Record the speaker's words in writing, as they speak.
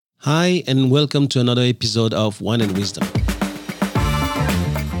Hi, and welcome to another episode of Wine and Wisdom.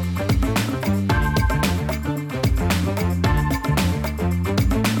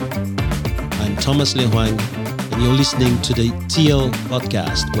 I'm Thomas Le Huang, and you're listening to the TL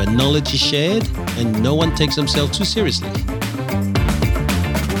podcast, where knowledge is shared and no one takes themselves too seriously.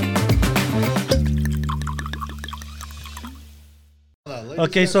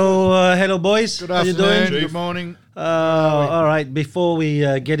 Okay, so hello boys. Good How you afternoon, doing? good morning. All right, before we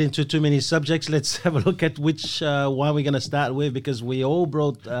get into too many subjects, let's have a look at which wine we're going to start with, because we all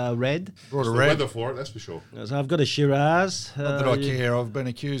brought red. Brought a The red. weather for it, that's for sure. So I've got a Shiraz. Not that I care. I've been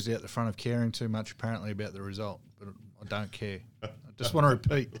accused out the front of caring too much apparently about the result, but I don't care. I just want to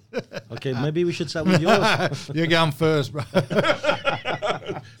repeat. Okay, maybe we should start with yours. You're going first, bro.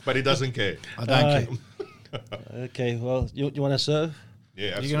 But he doesn't care. I don't care. Okay, well, you want to serve? Yeah,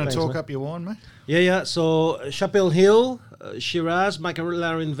 You're absolutely. going to Thanks, talk man. up your wine, mate? Yeah. So Chapel Hill, Shiraz,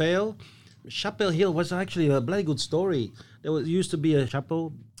 McLaren Vale. Chapel Hill was actually a bloody good story. There used to be a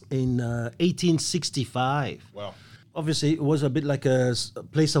chapel in 1865. Wow. Obviously, it was a bit like a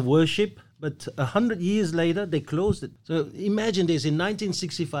place of worship, but 100 years later, they closed it. So imagine this, in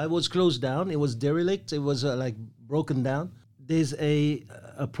 1965, it was closed down. It was derelict. It was like broken down. There's a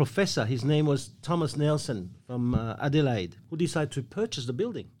professor, his name was Thomas Nelson from Adelaide, who decided to purchase the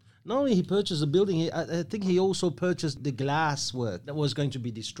building. Not only he purchased the building, I think he also purchased the glass work that was going to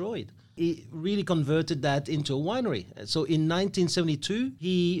be destroyed. He really converted that into a winery. So in 1972,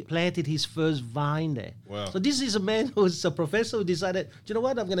 he planted his first vine there. Wow. So this is a man who's a professor who decided, do you know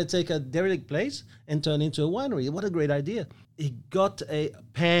what, I'm going to take a derelict place and turn it into a winery. What a great idea. He got a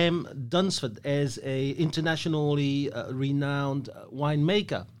Pam Dunsford as a internationally renowned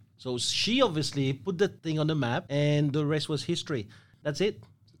winemaker. So she obviously put the thing on the map, and the rest was history. That's it.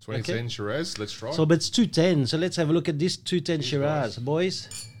 2010 Shiraz, let's try. So, but it's 210. So let's have a look at this 210 Shiraz, nice.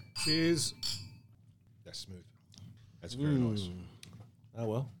 boys. Cheers. That's smooth. That's very nice. Oh,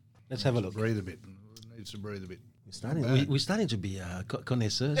 well. Let's have a look. Breathe a bit. Needs to breathe a bit. We're starting to be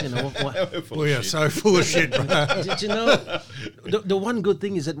connoisseurs, you know. Full We of are shit. so full of shit, bro. Did you know, the one good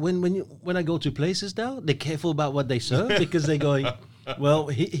thing is that when I go to places now, they're careful about what they serve, because they're going, well,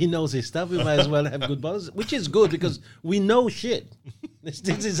 he knows his stuff. We might as well have good bottles, which is good because we know shit. This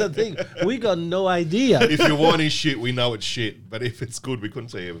is the thing. We got no idea. If your wine is shit, we know it's shit. But if it's good, we couldn't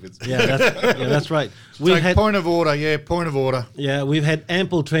tell you if it's That's right. We've Take had point of order. Yeah, point of order. we've had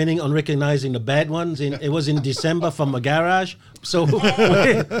ample training on recognizing the bad ones. It was in December from a garage, so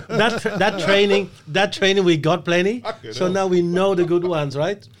that training we got plenty. Fucking So hell. now we know the good ones,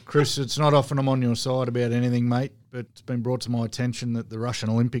 right? Chris, it's not often I'm on your side about anything, mate, but it's been brought to my attention that the Russian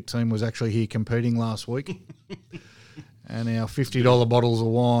Olympic team was actually here competing last week. And our $50 bottles of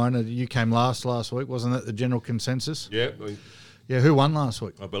wine, you came last week, wasn't that the general consensus? Yeah, Yeah, who won last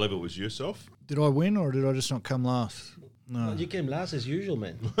week? I believe it was yourself. Did I win or did I just not come last? No. You came last as usual,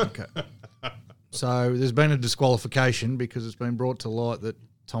 man. Okay. So there's been a disqualification because it's been brought to light that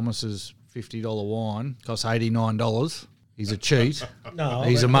Thomas's $50 wine costs $89. He's a cheat. No,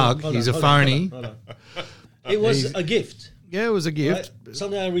 He's a mug. He's a phony. It was He's- a gift. Yeah, it was a gift. Right?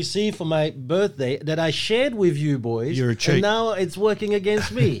 Something I received for my birthday that I shared with you boys. You're a cheat. And now it's working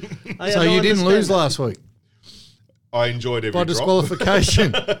against me. So you didn't lose last week I enjoyed every by drop.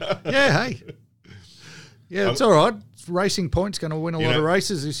 disqualification. Yeah, hey. Yeah, it's all right. Racing Point's going to win a lot of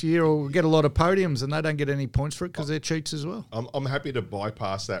races this year or get a lot of podiums, and they don't get any points for it because they're cheats as well. I'm happy to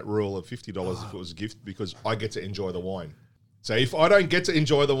bypass that rule of $50 if it was a gift, because I get to enjoy the wine. So if I don't get to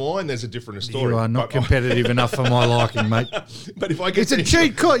enjoy the wine, there's a different story. You are not But- competitive enough for my liking, mate. But if I get It's a to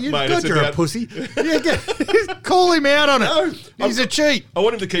cheat. God, Mate, God it's you're a about- pussy. Yeah, call him out on it. He's a cheat. I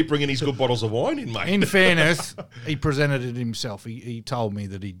want him to keep bringing his good bottles of wine in, mate. In fairness, he presented it himself. He told me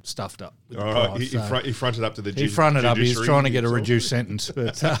that he'd stuffed up. With the All right, price, he fronted up to the he fronted up. He's judiciary trying to get a himself. reduced sentence.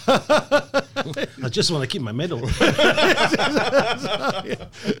 But I just want to keep my medal.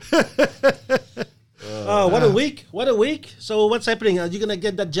 Oh, what a week. What a week. So what's happening? Are you going to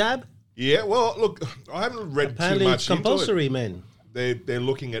get that jab? Yeah, well, look, I haven't read Apparently too it's much compulsory, into man. it. They're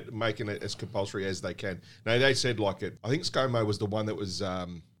looking at making it as compulsory as they can. No, they said like it. I think ScoMo was the one that was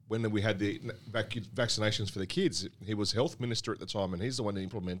when we had the vaccinations for the kids. He was health minister at the time, and he's the one that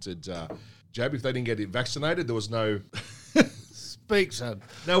implemented jab. If they didn't get it vaccinated, there was no. speak, son.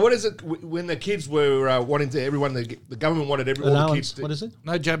 Now, what is it when the kids were wanting to? Everyone, the government wanted all the Allowance. kids to. What is it?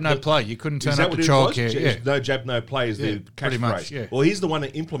 No jab, no play. You couldn't turn Is that up to what it was? childcare. Yeah. No jab, no play is Yeah, the pretty much, catchphrase. yeah. Well, he's the one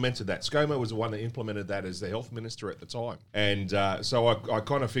that implemented that. ScoMo was the one that implemented that as the health minister at the time. And so I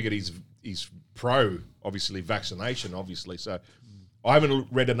kind of figured he's pro, obviously, vaccination, obviously. So I haven't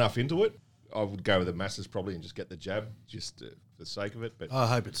read enough into it. I would go with the masses probably and just get the jab, just for the sake of it. But I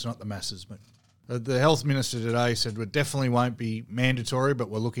hope it's not the masses, but the health minister today said it definitely won't be mandatory, but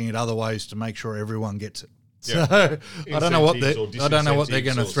we're looking at other ways to make sure everyone gets it. Yeah. So I don't know what Incentives or they're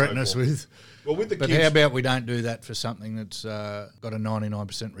going to disincentives threaten or us so with. well, with the But kids, how about we don't do that for something that's got a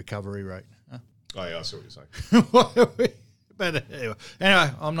 99% recovery rate? Huh? oh yeah, I see what you're saying. But anyway,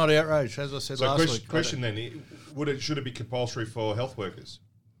 I'm not outraged, as I said So last week. question then, should it be compulsory for health workers?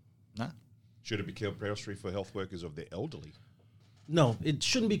 No. Should it be compulsory for health workers of the elderly? No, it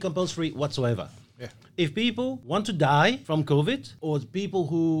shouldn't be compulsory whatsoever. Yeah. If people want to die from COVID, or people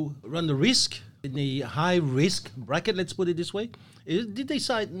who run the risk in the high risk bracket, let's put it this way, did they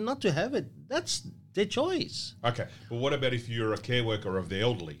decide not to have it, that's their choice. Okay, but what about if you're a care worker of the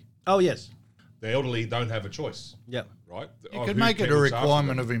elderly? Oh, yes. The elderly don't have a choice, Yeah. right? You could make it a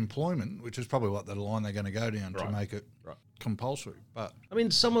requirement of employment, which is probably what the line they're going to go down to make it compulsory. But I mean,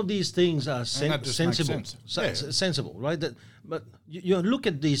 some of these things are that just makes sensible. sense. Sensible, right? But you look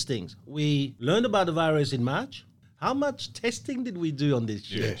at these things. We learned about the virus in March. How much testing did we do on this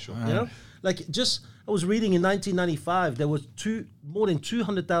shit? Yeah, sure. You know, like I was reading in 1995, there was more than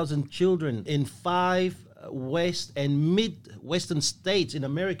 200,000 children in 5 West and Midwestern states in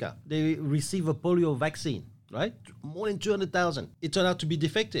America. They receive a polio vaccine, right? More than 200,000. It turned out to be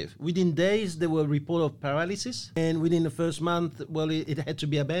defective. Within days, there were reports of paralysis. And within the first month, well, it had to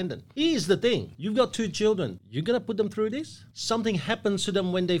be abandoned. Here's the thing. You've got 2 children. You're going to put them through this? Something happens to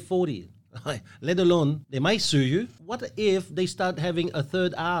them when they're 40. Let alone, they might sue you. What if they start having a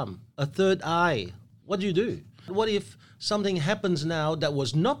third arm, a third eye? What do you do? What if something happens now that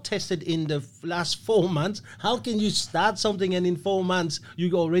was not tested in the last 4 months? How can you start something and in 4 months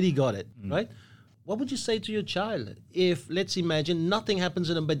you already got it, right? What would you say to your child if, let's imagine, nothing happens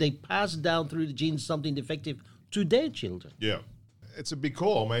to them, but they pass down through the genes something defective to their children? Yeah, it's a big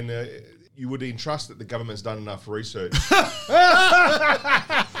call. I mean, you would entrust that the government's done enough research.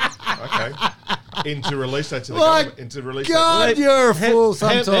 Okay. To release that to the government. Into release God, that. you're a fool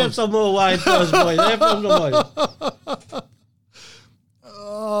sometimes. Have some more wine first, boy. Have some more wine.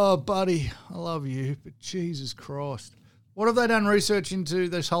 Oh, buddy, I love you, but Jesus Christ. What have they done research into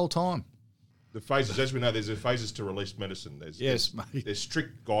this whole time? The phases, as we know, there's phases to release medicine. Yes, mate. There's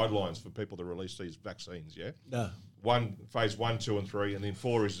strict guidelines for people to release these vaccines, yeah? No. Phase 1, 2 and 3, and then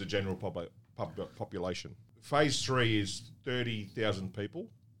 4 is the general population. Phase 3 is 30,000 people.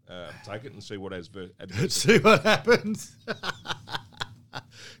 Take it and see what has Let's see what happens.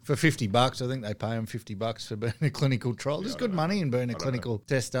 For $50, I think they pay them $50 for being a clinical trial. There's good money in being a clinical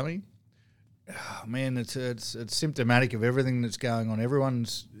test dummy. Oh, man, it's symptomatic of everything that's going on.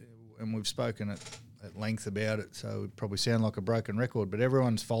 Everyone's, and we've spoken at length about it, so it probably sound like a broken record, but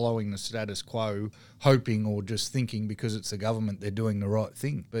everyone's following the status quo, hoping or just thinking because it's the government they're doing the right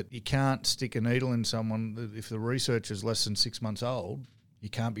thing. But you can't stick a needle in someone. If the research is less than 6 months old, you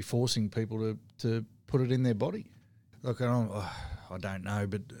can't be forcing people to put it in their body. Look, I don't know,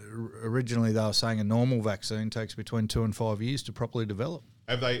 but originally they were saying a normal vaccine takes between 2 and 5 years to properly develop.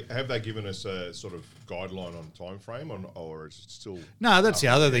 Have they given us a sort of guideline on time frame, or is it still? No, that's the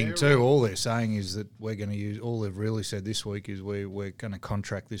other thing too. All they're saying is that we're going to use. All they've really said this week is we're going to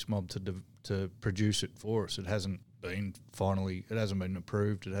contract this mob to produce it for us. It hasn't been finally. It hasn't been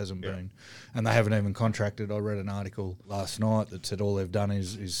approved. It hasn't been, and they haven't even contracted. I read an article last night that said all they've done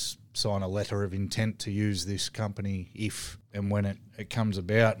is sign a letter of intent to use this company if and when it comes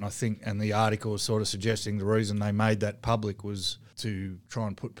about. And I think, and the article was sort of suggesting the reason they made that public was to try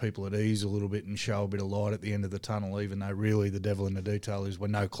and put people at ease a little bit and show a bit of light at the end of the tunnel, even though really the devil in the detail is we're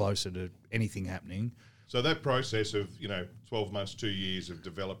no closer to anything happening. So that process of 12 months, 2 years of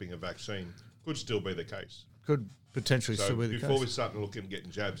developing a vaccine could still be the case. Could potentially still be the case. Before we start looking at getting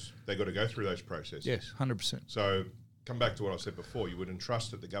jabs, they've got to go through those processes. Yes, 100%. So come back to what I said before, you would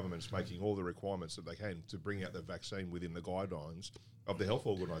entrust that the government's making all the requirements that they can to bring out the vaccine within the guidelines of the health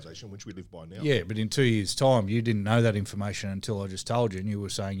organisation, which we live by now. Yeah, but in 2 years' time, you didn't know that information until I just told you, and you were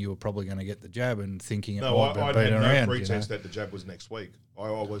saying you were probably going to get the jab and thinking it might have been around. I had no pretense that the jab was next week. I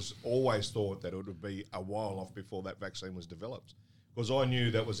was always thought that it would be a while off before that vaccine was developed, because I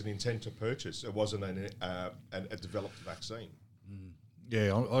knew that was an intent to purchase. It wasn't a developed vaccine.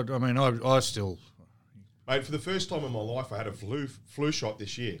 Yeah, I mean, I still... Mate, for the first time in my life, I had a flu shot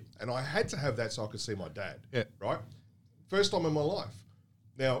this year, and I had to have that so I could see my dad. Yeah. Right? First time in my life.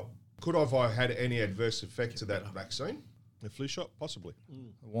 Now, could I have had any adverse effect to that vaccine? The flu shot? Possibly.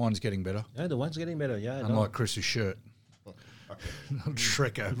 The wine's getting better. Yeah, the wine's getting better. Yeah, Unlike Chris's shirt. Okay.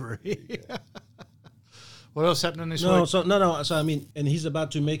 Shrek over here. What else happening this No, week? so I mean, and he's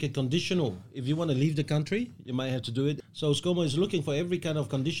about to make it conditional. If you want to leave the country, you might have to do it. So ScoMo is looking for every kind of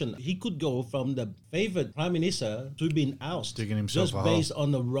condition. He could go from the favorite prime minister to being ousted Digging himself just a hole. based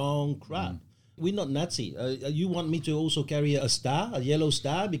on the wrong crap. We're not Nazi. You want me to also carry a star, a yellow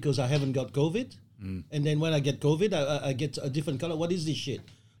star, because I haven't got COVID? And then when I get COVID, I get a different color. What is this shit?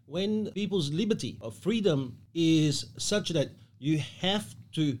 When people's liberty or freedom is such that you have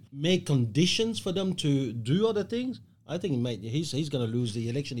to make conditions for them to do other things, I think he's going to lose the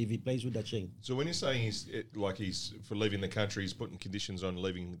election if he plays with that chain. So when you're saying he's for leaving the country, he's putting conditions on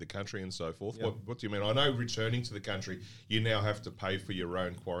leaving the country and so forth. Yeah. What do you mean? I know returning to the country, you now have to pay for your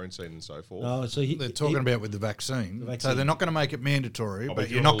own quarantine and so forth. No, so They're talking about with the vaccine. The So vaccine. they're not going to make it mandatory, but but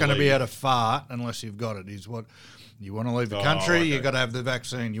you're you're not all going to be leave. able to fart unless you've got it. Is what you want to leave the Oh, country, okay. you got to have the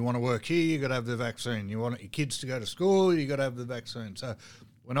vaccine. You want to work here, you got to have the vaccine. You want your kids to go to school, you got to have the vaccine. So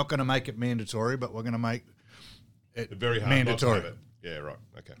we're not going to make it mandatory, but we're going to make it Very hard mandatory. not to have it. Yeah, right.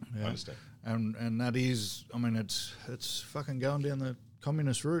 Okay, I understand. And that is, I mean, it's fucking going down the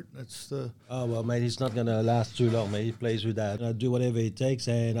communist route. It's the Oh, well, mate, he's not going to last too long, mate. He plays with that. I'll do whatever it takes,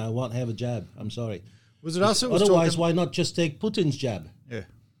 and I won't have a jab. I'm sorry. was it us that was Otherwise, talking? why not just take Putin's jab?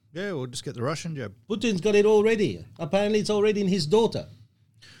 Yeah, we'll just get the Russian jab. Putin's got it already. Apparently, it's already in his daughter.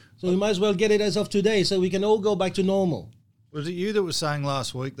 So we might as well get it as of today so we can all go back to normal. Was it you that was saying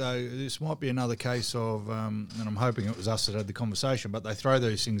last week, though, this might be another case of, and I'm hoping it was us that had the conversation, but they throw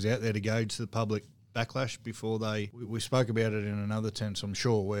these things out there to gauge the public backlash before we spoke about it in another tense, I'm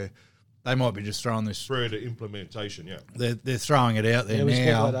sure, where they might be just throwing this, Through to implementation, yeah. they're throwing it out there Yeah, we spoke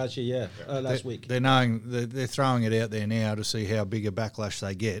now. about that last week. They're throwing it out there now to see how big a backlash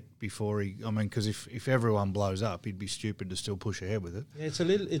they get before because if everyone blows up, he'd be stupid to still push ahead with it. Yeah, it's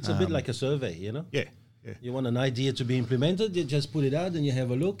a bit like a survey, you know? Yeah. You want an idea to be implemented, you just put it out and you have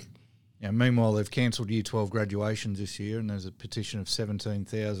a look. Yeah, meanwhile, they've cancelled Year 12 graduations this year, and there's a petition of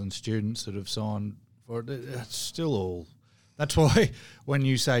 17,000 students that have signed for it. It's still all. That's why when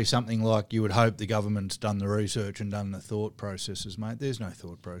you say something like you would hope the government's done the research and done the thought processes, mate, there's no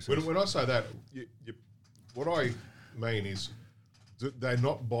thought process. When I say that, what I mean is that they're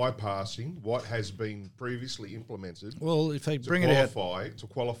not bypassing what has been previously implemented. Well, if they to bring it out,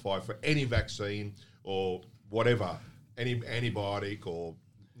 qualify for any vaccine or whatever, any antibiotic or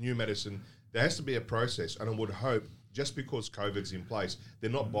new medicine, there has to be a process. And I would hope, just because COVID's in place, they're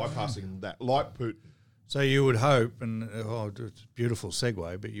not bypassing that. Like Putin. so you would hope, and it's a beautiful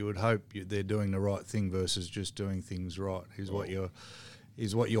segue, but you would hope they're doing the right thing versus just doing things right. Is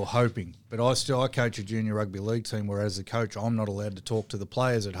what you're hoping. But I coach a junior rugby league team where as a coach I'm not allowed to talk to the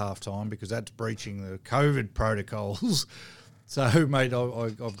players at halftime because that's breaching the COVID protocols. So, mate,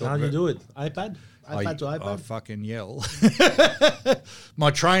 I've got... How do you do it? iPad to I iPad? fucking yell.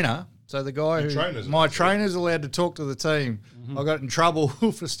 My trainer, so the guy my trainer's allowed to talk to the team. I got in trouble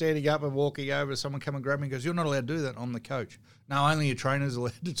for standing up and walking over. Someone come and grab me and goes, "You're not allowed to do that. I'm the coach." No, only your trainer's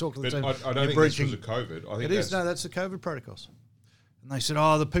allowed to talk to the But team. I don't You're think breaching. this was a COVID. I think It is. No, that's the COVID protocols. And they said,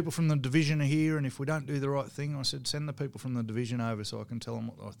 "Oh, the people from the division are here, and if we don't do the right thing," I said, "Send the people from the division over so I can tell them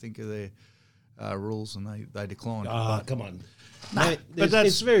what I think of their rules," and they declined. Ah, come on. Mate, but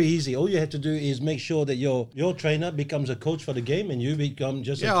it's very easy. All you have to do is make sure that your trainer becomes a coach for the game and you become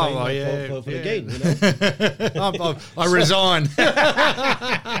just a trainer for the game. You know? I resign.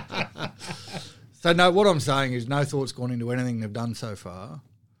 So, no, what I'm saying is no thought's gone into anything they've done so far,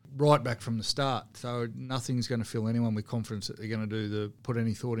 right back from the start. So nothing's going to fill anyone with confidence that they're going to put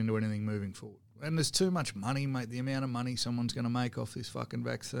any thought into anything moving forward. And there's too much money, mate, the amount of money someone's going to make off this fucking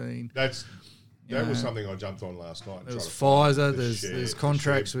vaccine. That was something I jumped on last night. There's Pfizer, there's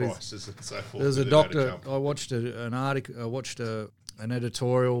contracts with... So There's a doctor. I watched an article. I watched an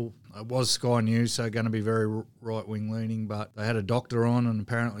editorial. It was Sky News, so going to be very right wing leaning. But they had a doctor on, and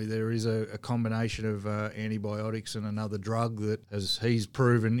apparently there is a combination of antibiotics and another drug that, as he's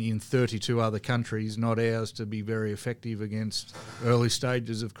proven in 32 other countries, not ours, to be very effective against early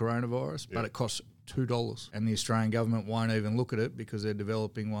stages of coronavirus. But it costs $2, and the Australian government won't even look at it because they're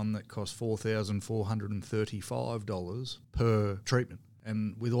developing one that costs $4,435 per treatment.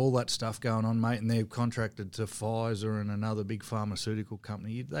 And with all that stuff going on, mate, and they've contracted to Pfizer and another big pharmaceutical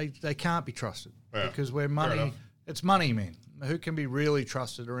company, they can't be trusted because we're money. It's money, man. Who can be really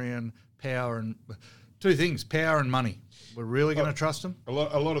trusted around power and two things, power and money? We're really going to trust them? A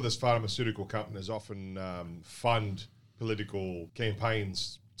lot of this pharmaceutical companies often fund political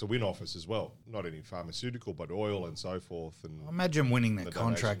campaigns to win office as well. Not any pharmaceutical, but oil and so forth. And imagine winning that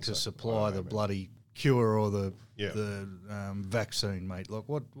contract to supply the bloody cure or the vaccine, mate. Like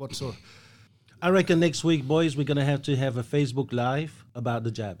what sort of... I reckon next week, boys, we're going to have a Facebook Live about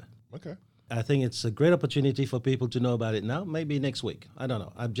the jab. Okay. I think it's a great opportunity for people to know about it now. Maybe next week. I don't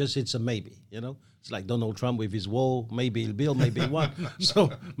know. It's a maybe, It's like Donald Trump with his wall. Maybe he'll build, maybe he won't.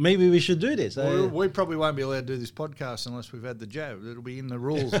 So maybe we should do this. We probably won't be allowed to do this podcast unless we've had the jab. It'll be in the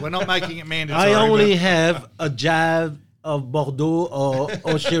rules. We're not making it mandatory. I only have a jab of Bordeaux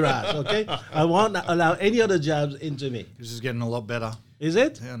or Shiraz, okay? I won't allow any other jabs into me. This is getting a lot better. Is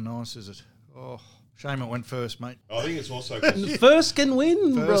it? How nice is it? Oh, shame it went first, mate. I think it's also First can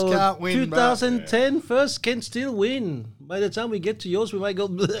win, First bro. can't win, bro. 2010, first can still win. By the time we get to yours, we might go...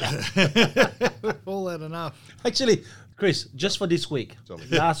 We've all had enough. Actually, Chris, just for this week,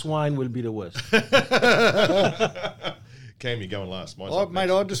 last wine will be the worst. Cam, you're going last. Mine's Oh, up mate,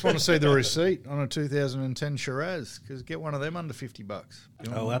 next. I just want to see the receipt on a 2010 Shiraz because get one of them under $50. You know what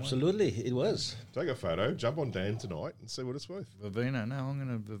I Oh, mean? absolutely. It was. Take a photo, jump on Dan tonight and see what it's worth. Vivino. No, I'm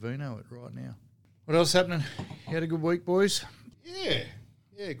going to Vivino it right now. What else happening? You had a good week, boys? Yeah,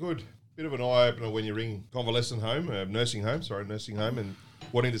 good. Bit of an eye-opener when you ring nursing home, and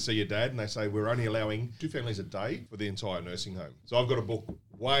wanting to see your dad, and they say we're only allowing 2 families a day for the entire nursing home. So I've got to book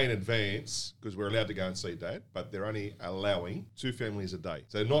way in advance because we're allowed to go and see dad, but they're only allowing 2 families a day.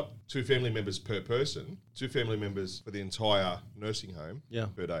 So not 2 family members per person, 2 family members for the entire nursing home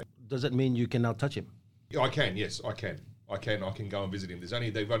per day. Does that mean you can now touch him? Yeah, I can. Yes, I can. I can go and visit him.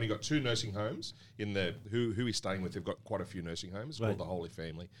 They've only got 2 nursing homes in the who he's staying with. They've got quite a few nursing homes. It's called the Holy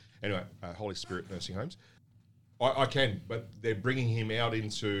Family. Anyway, Holy Spirit nursing homes. I can, but they're bringing him out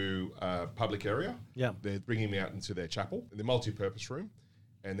into a public area. Yeah. They're bringing him out into their chapel, the multi-purpose room,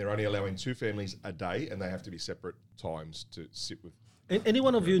 and they're only allowing 2 families a day, and they have to be separate times to sit with. Any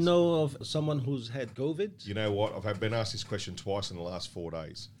one of you know of someone who's had COVID? You know what? I've been asked this question twice in the last 4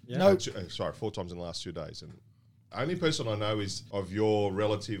 days. Yeah. No. 4 times in the last 2 days, and only person I know is of your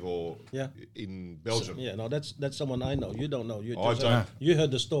relative or in Belgium. Yeah, no, that's someone I know. You don't know. I don't. You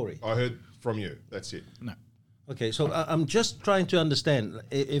heard the story. I heard from you. That's it. No. Okay, so I'm just trying to understand.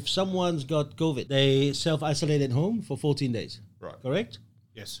 If someone's got COVID, they self-isolate at home for 14 days. Right. Correct?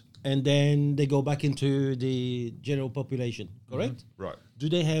 Yes. And then they go back into the general population. Correct? Right. Do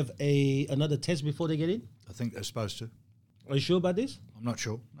they have another test before they get in? I think they're supposed to. Are you sure about this? I'm not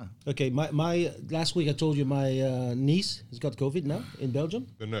sure. No. Okay, my last week I told you my niece has got COVID now in Belgium.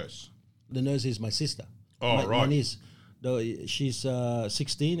 The nurse. The nurse is my sister. Oh, my right. niece. Though she's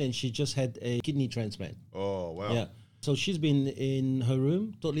 16 and she just had a kidney transplant. Oh, wow. Yeah. So she's been in her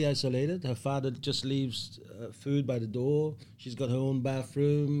room, totally isolated. Her father just leaves food by the door. She's got her own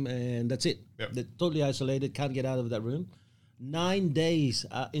bathroom, and that's it. Yep. They're totally isolated, can't get out of that room. 9 days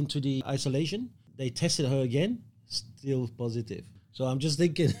into the isolation, they tested her again, still positive. So I'm just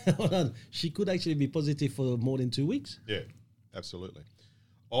thinking, hold on, she could actually be positive for more than 2 weeks. Yeah, absolutely.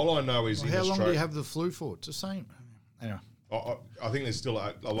 All I know is Well, in how long do Australia, you have the flu for? It's the same. Anyway. I think there's still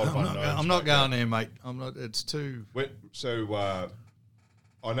a lot of unknowns. I'm not going there, mate. I'm not. It's too.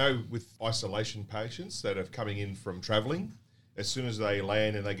 I know with isolation patients that are coming in from travelling, as soon as they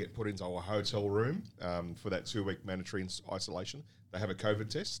land and they get put into a hotel room for that 2-week mandatory isolation, they have a COVID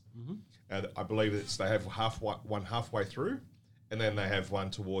test. Mm-hmm. And I believe they have one halfway through, and then they have one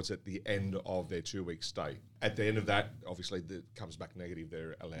towards at the end of their 2-week stay. At the end of that, obviously, it comes back negative.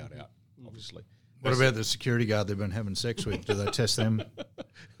 They're allowed out, obviously. What about the security guard they've been having sex with? Do they test them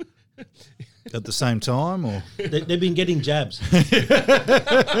at the same time, or They've been getting jabs. They're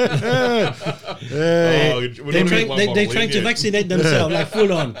They're trying to vaccinate themselves, like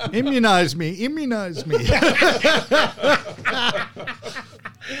full on. immunise me?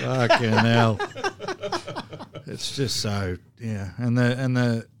 Fucking hell! It's just so and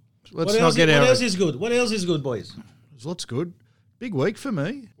the let's not get out. What else is good? What else is good, boys? What's good? Big week for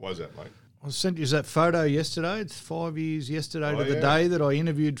me. Why is that, mate? I sent you that photo yesterday. It's 5 years yesterday to the day that I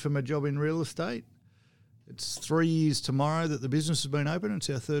interviewed for my job in real estate. It's 3 years tomorrow that the business has been open. It's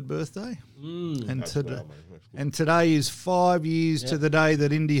our 3rd birthday. And today is 5 years to the day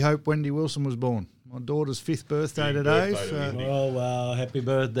that Indie Hope Wendy Wilson was born. My daughter's 5th birthday today. Oh, wow. Happy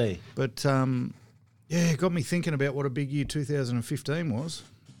birthday. But, it got me thinking about what a big year 2015 was.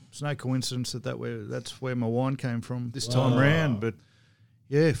 It's no coincidence that's where my wine came from this time round. But,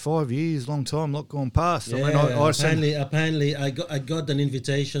 5 years, long time, lot gone past. Yeah, I mean, apparently I got an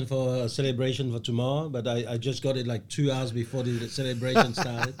invitation for a celebration for tomorrow, but I just got it like 2 hours before the celebration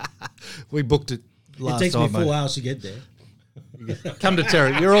started. we booked it last It takes time, me 4 mate. hours to get there. Come to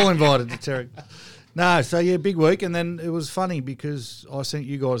Terry. You're all invited to Terry. No, so big week. And then it was funny because I sent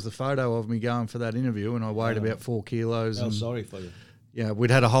you guys the photo of me going for that interview and I weighed about 4 kilos. I'm sorry for you. Yeah, we'd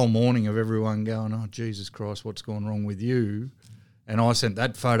had a whole morning of everyone going, oh, Jesus Christ, what's gone wrong with you? And I sent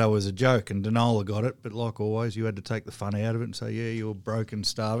that photo as a joke, and Danola got it. But like always, you had to take the fun out of it and say, yeah, you're broke and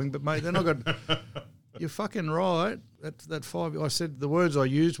starving. But, mate, then I got, you're fucking right. That 5, I said the words I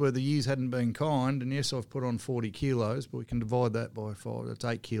used were the years hadn't been kind. And yes, I've put on 40 kilos, but we can divide that by 5. That's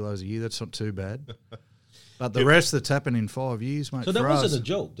 8 kilos a year. That's not too bad. But the rest that's happened in 5 years, mate. So that wasn't a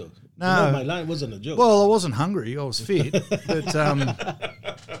joke, though. No. My line wasn't a joke. Well, I wasn't hungry. I was fit. But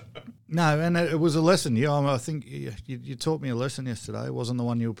no, and it was a lesson. Yeah, I think you taught me a lesson yesterday. It wasn't the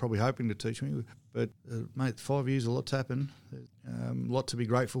one you were probably hoping to teach me. But, mate, 5 years, a lot's happened. A lot to be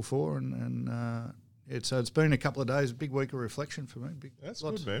grateful for. And it's been a couple of days, a big week of reflection for me. That's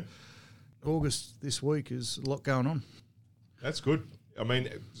good, man. August this week is a lot going on. That's good. I mean,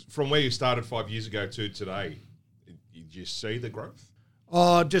 from where you started 5 years ago to today, did you see the growth?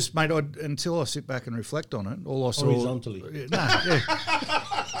 Oh, just, mate, until I sit back and reflect on it, all I saw... Horizontally.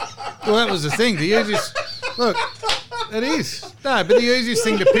 Well, that was the thing. The easiest... Look, it is. No, but the easiest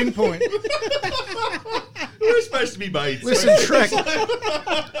thing to pinpoint... We're supposed to be mates. Listen, Shrek...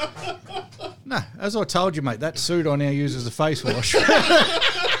 No, as I told you, mate, that suit I now use as a face wash.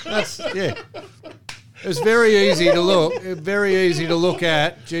 It's very easy to look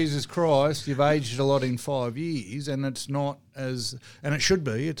at, Jesus Christ, you've aged a lot in 5 years, and it's not as, and it should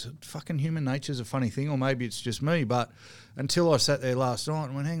be, it's fucking human nature's a funny thing, or maybe it's just me, but until I sat there last night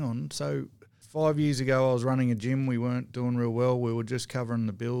and went, hang on, so 5 years ago I was running a gym, we weren't doing real well, we were just covering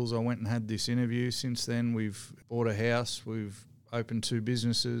the bills, I went and had this interview, since then we've bought a house, we've opened 2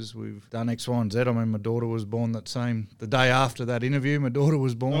 businesses, we've done X, Y, and Z. I mean, my daughter was born the day after that interview, my daughter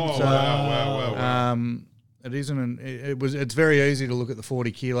was born. Oh, so, wow. It isn't, it's very easy to look at the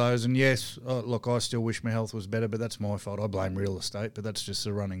 40 kilos, and yes, look, I still wish my health was better, but that's my fault. I blame real estate, but that's just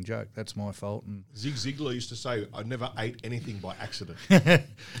a running joke. That's my fault. And Zig Ziglar used to say, I never ate anything by accident.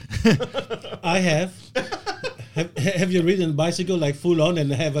 I have. Have you ridden a bicycle like full on and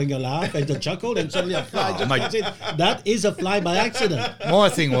having a laugh and a chuckle and suddenly a fly just comes in? That is a fly by accident. My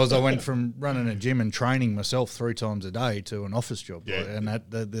thing was I went from running a gym and training myself 3 times a day to an office job. Yeah. And that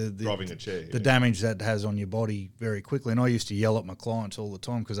the driving a chair. The damage that has on your body very quickly. And I used to yell at my clients all the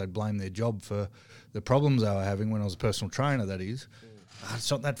time because they'd blame their job for the problems they were having when I was a personal trainer, that is.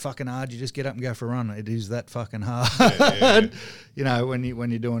 It's not that fucking hard. You just get up and go for a run. It is that fucking hard, Yeah. You know, when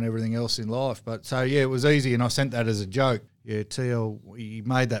you're doing everything else in life. But so yeah, it was easy, and I sent that as a joke. Yeah, TL, he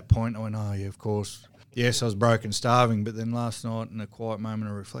made that point. I went, oh yeah, of course. Yes, I was broke and starving, but then last night, in a quiet moment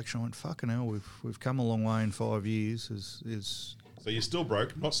of reflection, I went, fucking hell, we've come a long way in 5 years. So you're still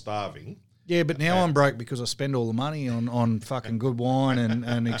broke, not starving. Yeah, but now I'm broke because I spend all the money on fucking good wine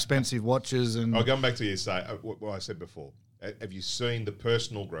and expensive watches. And I'll come back to you. Say what I said before. Have you seen the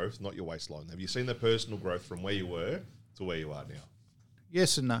personal growth, not your waistline? Have you seen the personal growth from where you were to where you are now?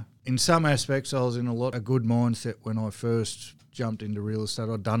 Yes and no. In some aspects, I was in a good mindset when I first jumped into real estate.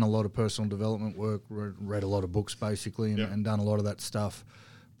 I'd done a lot of personal development work, read a lot of books basically, and done a lot of that stuff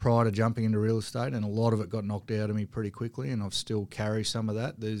prior to jumping into real estate, and a lot of it got knocked out of me pretty quickly, and I've still carry some of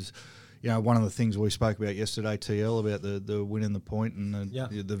that. There's, you know, one of the things we spoke about yesterday, TL, about the winning the point and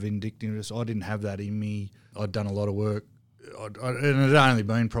the vindictiveness. I didn't have that in me. I'd done a lot of work. And it had only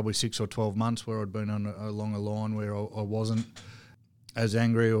been probably 6 or 12 months where I'd been along a line where I wasn't as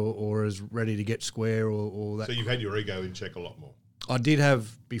angry or as ready to get square or that. So you've had your ego in check a lot more. I did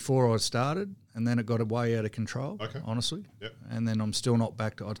have before I started, and then it got way out of control, honestly. Yep. And then I'm still not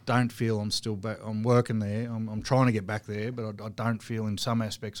back to, I don't feel I'm still back. I'm working there. I'm trying to get back there, but I don't feel in some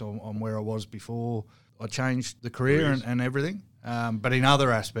aspects I'm where I was before I changed the career and everything. But in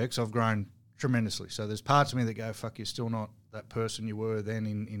other aspects, I've grown tremendously. So there's parts of me that go, fuck, you're still not that person you were then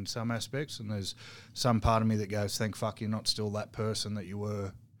in some aspects. And there's some part of me that goes, thank fuck, you're not still that person that you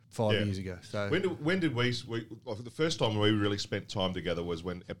were 5 years ago. So when did we the first time we really spent time together was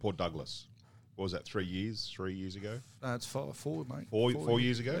when at Port Douglas. What was that, 3 years ago? It's four, mate. 4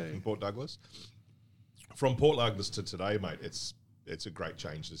 years ago in Port Douglas. From Port Douglas to today, mate, it's a great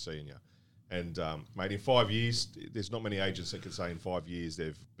change to seeing you. And, mate, in 5 years, there's not many agents that can say in 5 years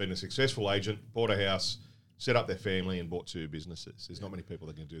they've been a successful agent, bought a house, set up their family and bought 2 businesses. There's not many people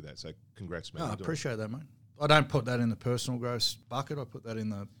that can do that. So congrats, man. I appreciate that, mate. I don't put that in the personal growth bucket. I put that in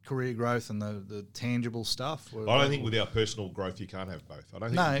the career growth and the tangible stuff. I don't think without personal growth you can't have both. I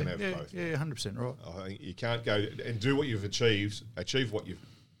don't think you can have both. Yeah, 100% right. I think you can't go and do what you've achieve what you've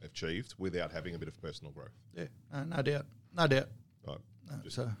achieved without having a bit of personal growth. Yeah, no doubt. No doubt. Right.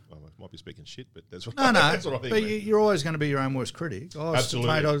 I might be speaking shit, but that's what, that's what I think. But you're always going to be your own worst critic.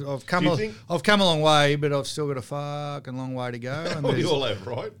 Absolutely. Mate, I've come a long way, but I've still got a fucking long way to go. And we all have,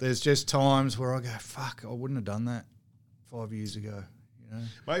 right? There's just times where I go, fuck, I wouldn't have done that 5 years ago. You know?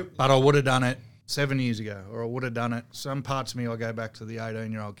 Mate, but I would have done it 7 years ago, or I would have done it. Some parts of me, I go back to the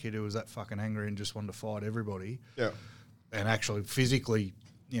 18-year-old kid who was that fucking angry and just wanted to fight everybody. Yeah. And actually physically,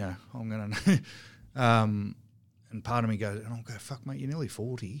 I'm going to... and part of me goes, and I'll go, fuck, mate, you're nearly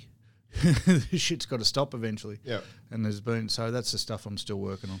 40. This shit's got to stop eventually. Yeah. And so that's the stuff I'm still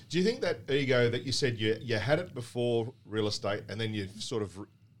working on. Do you think that ego that you said you had it before real estate and then you sort of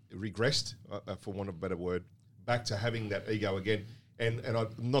regressed, for want of a better word, back to having that ego again? And I'm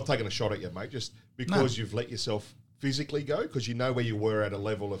not taking a shot at you, mate, just because you've let yourself physically go, because you know where you were at a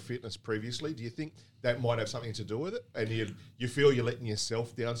level of fitness previously. Do you think that might have something to do with it? And you feel you're letting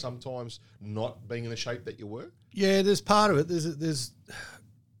yourself down sometimes, not being in the shape that you were? Yeah, there's part of it.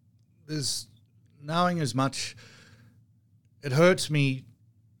 There's knowing as much. It hurts me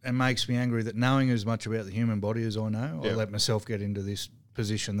and makes me angry that knowing as much about the human body as I know, I let myself get into this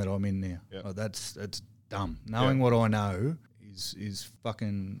position that I'm in now. Yeah. Like that's dumb. Knowing what I know is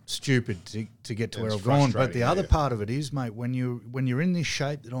fucking stupid to get to where I've gone. But the other part of it is, mate, when you're in this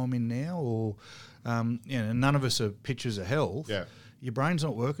shape that I'm in now, or none of us are pictures of health. Yeah. Your brain's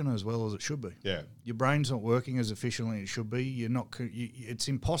not working as well as it should be. Yeah. Your brain's not working as efficiently as it should be. You're not. It's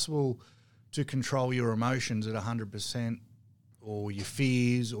impossible to control your emotions at 100%, or your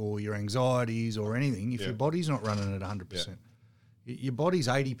fears, or your anxieties, or anything if your body's not running at 100%. Your body's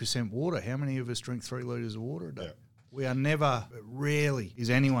 80% water. How many of us drink 3 litres of water a day? Yeah. We are never, rarely is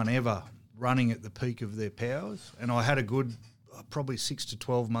anyone ever running at the peak of their powers. And I had a good, probably 6 to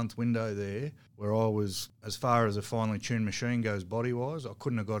 12 month window there where I was, as far as a finely tuned machine goes body-wise, I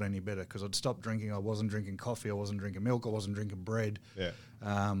couldn't have got any better because I'd stopped drinking. I wasn't drinking coffee. I wasn't drinking milk. I wasn't drinking bread. Yeah.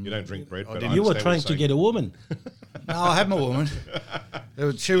 You don't drink bread. But you were trying to get a woman. No, I had my woman.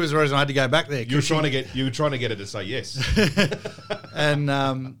 She was the reason I had to go back there. You were trying to get her to say yes.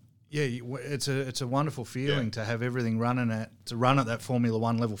 And it's a wonderful feeling to have everything run at that Formula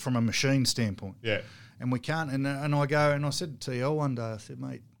One level from a machine standpoint. Yeah. And we can't. And I go and I said to TL one day, I said,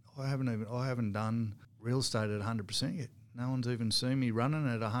 mate, I haven't done real estate at 100% yet. No one's even seen me running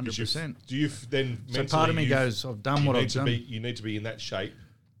at 100%. Do you then? So part of me goes, I've done what I've done. You need to be in that shape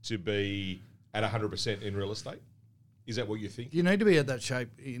to be at 100% in real estate. Is that what you think? You need to be in that shape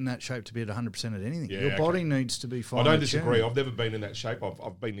to be at 100% at anything. Yeah, your body needs to be fine. I don't disagree. I've never been in that shape.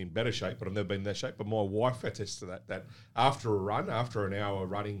 I've been in better shape, but I've never been in that shape. But my wife attests to that after a run, after an hour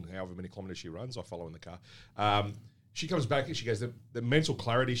running, however many kilometres she runs, I follow in the car. She comes back and she goes, the mental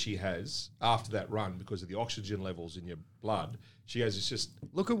clarity she has after that run because of the oxygen levels in your blood, she goes, it's just...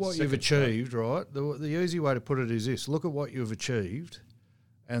 Look at what you've achieved, right? The easy way to put it is this. Look at what you've achieved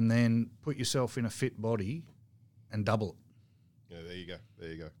and then put yourself in a fit body and double it. Yeah, there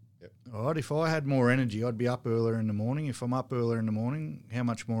you go. Yep. All right, if I had more energy, I'd be up earlier in the morning. If I'm up earlier in the morning, how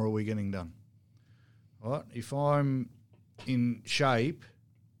much more are we getting done? All right, if I'm in shape...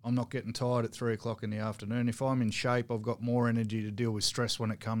 I'm not getting tired at 3 o'clock in the afternoon. If I'm in shape, I've got more energy to deal with stress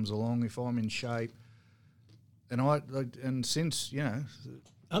when it comes along. If I'm in shape, and since,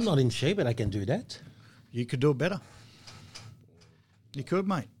 I'm not in shape, but I can do that. You could do it better. You could,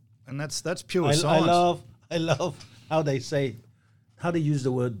 mate. And that's pure science. I love how they use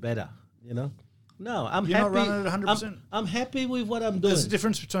the word better, No, I'm You're happy. Not running at 100%. I'm happy with what I'm doing. There's a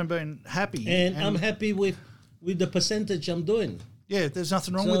difference between being happy and I'm happy with the percentage I'm doing. Yeah, there's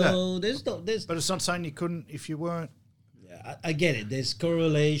nothing wrong with that. There's but it's not saying you couldn't if you weren't. Yeah, I get it. There's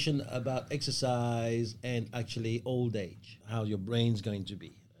correlation about exercise and actually old age, how your brain's going to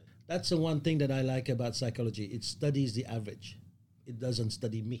be. That's the one thing that I like about psychology. It studies the average. It doesn't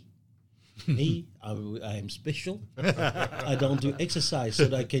study me. I am special. I don't do exercise so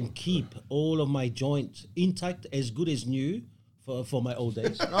that I can keep all of my joints intact, as good as new. For my old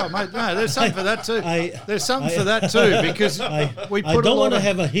days. Oh, mate, no, there's something for that too. There's something for that too because we put I don't want to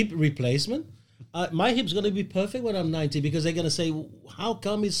have a hip replacement. My hip's going to be perfect when I'm 90 because they're going to say, how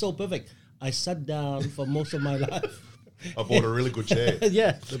come it's so perfect? I sat down for most of my life. I bought a really good chair.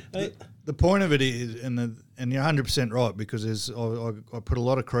 Yeah. The point of it is, and you're 100% right, because I put a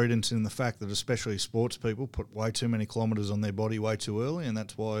lot of credence in the fact that especially sports people put way too many kilometres on their body way too early, and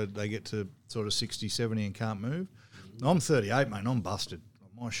that's why they get to sort of 60, 70 and can't move. I'm 38, mate, and I'm busted.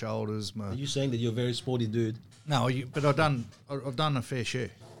 My shoulders, Are you saying that you're a very sporty dude? No, but I've done a fair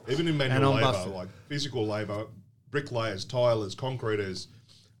share. Even in manual labour, like physical labour, bricklayers, tilers, concreters.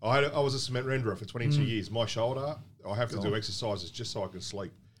 I was a cement renderer for 22 years. My shoulder, I have to do exercises just so I can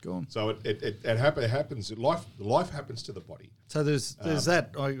sleep. Go on. So it happens. Life happens to the body. So there's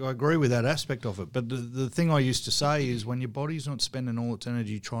that. I agree with that aspect of it. But the thing I used to say is when your body's not spending all its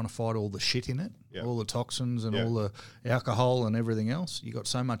energy trying to fight all the shit in it, Yeah. all the toxins and Yeah. all the alcohol and everything else. You got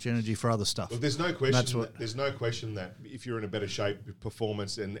so much energy for other stuff. Look, there's no question. That's what- There's no question that if you're in a better shape, with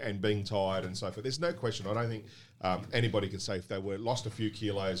performance and being tired and so forth, there's no question. I don't think anybody can say if they were lost a few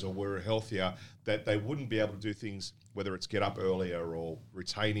kilos or were healthier that they wouldn't be able to do things, whether it's get up earlier or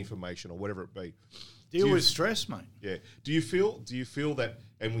retain information or whatever it be. Deal Do you- with stress, mate. Yeah. Do you feel that?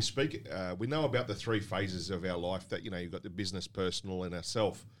 And we know about the three phases of our life that you've got the business, personal, and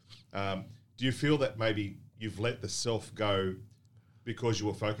ourself. Do you feel that maybe you've let the self go because you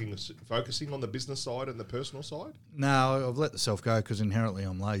were focusing on the business side and the personal side? No, I've let the self go because inherently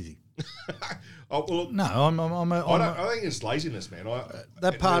I'm lazy. Oh, well, look, No, I think it's laziness, man.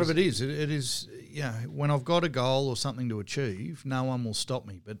 that part of it is. It is, when I've got a goal or something to achieve, no one will stop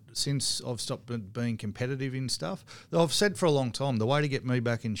me. But since I've stopped being competitive in stuff, I've said for a long time, the way to get me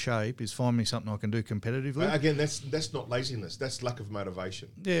back in shape is find me something I can do competitively. Again, that's not laziness. That's lack of motivation.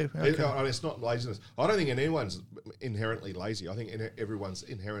 Yeah, okay. It's not laziness. I don't think anyone's inherently lazy. I think everyone's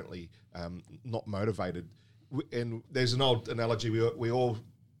inherently not motivated. And there's an old analogy. We all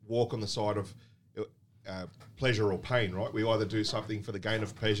walk on the side of pleasure or pain, right? We either do something for the gain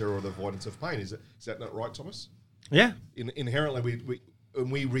of pleasure or the avoidance of pain. Is that not right, Thomas? Yeah. Inherently,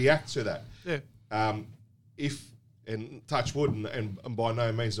 we react to that. Yeah. And touch wood, and by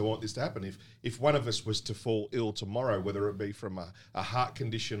no means do I want this to happen. If one of us was to fall ill tomorrow, whether it be from a heart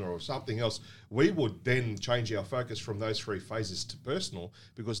condition or something else, we would then change our focus from those three phases to personal,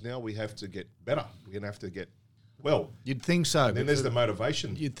 because now we have to get better. We're going to have to get well. You'd think so. And then there's the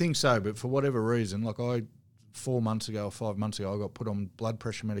motivation. You'd think so, but for whatever reason, like 4 months ago or 5 months ago, I got put on blood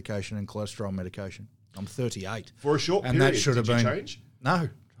pressure medication and cholesterol medication. I'm 38. For a short and period, that should have did you been change? No,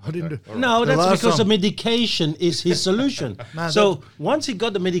 I didn't do. No, The that's last because the time- medication is his solution. No, so once he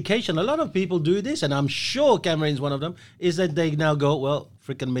got the medication, a lot of people do this, and I'm sure Cameron's one of them, is that they now go, well,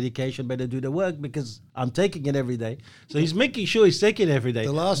 freaking medication better do the work because I'm taking it every day. So he's making sure he's taking it every day.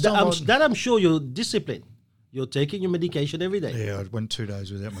 The last time I'm sure you're disciplined. You're taking your medication every day. Yeah, I went 2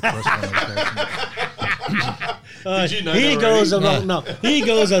 days without my cholesterol medication. Did you know He that goes already? along. No, he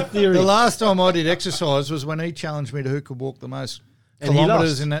goes a theory. The last time I did exercise was when he challenged me to who could walk the most And he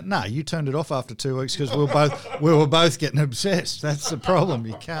kilometres lost. in that. No, you turned it off after 2 weeks because we were both getting obsessed. That's the problem.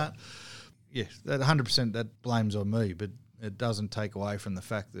 You can't. Yeah, that 100% that blames on me, but it doesn't take away from the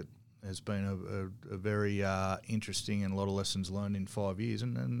fact that there's been a very interesting and a lot of lessons learned in 5 years,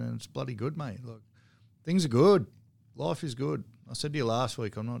 and it's bloody good, mate. Look, things are good. Life is good. I said to you last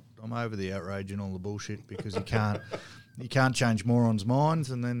week, I'm over the outrage and all the bullshit because you can't change morons'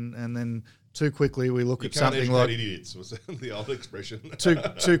 minds, and then too quickly we look You at can't something educate like idiots, was the old expression.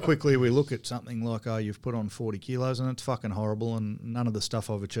 too quickly we look at something like, oh, you've put on 40 kilos and it's fucking horrible, and none of the stuff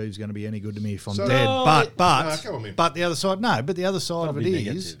I've achieved is going to be any good to me if I'm So- dead. No, But come on, man. but the other side, no. But the other side Don't of it be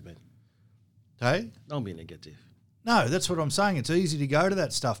is, negative, man. hey, Don't be negative. no, that's what I'm saying. It's easy to go to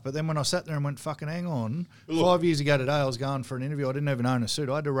that stuff, but then when I sat there and went, fucking hang on, Look. 5 years ago today, I was going for an interview. I didn't even own a suit.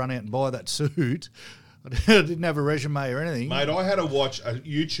 I had to run out and buy that suit. I didn't have a resume or anything. Mate, I had to watch a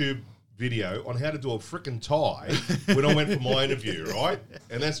YouTube video on how to do a frickin' tie when I went for my interview, right?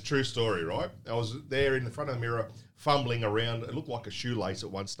 And that's a true story, right? I was there in the front of the mirror fumbling around. It looked like a shoelace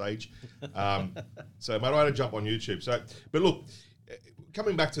at one stage. So, mate, I had to jump on YouTube. So, but look,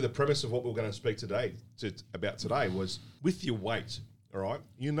 coming back to the premise of what we're going to speak about today was with your weight, all right?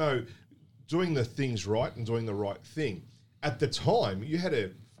 You know, doing the things right and doing the right thing. At the time, you had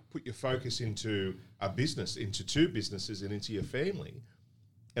to put your focus into a business, into two businesses, and into your family.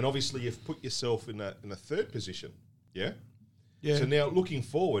 And obviously, you've put yourself in a third position, yeah? Yeah. So now, looking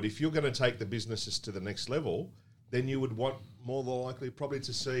forward, if you're going to take the businesses to the next level, then you would want more than likely probably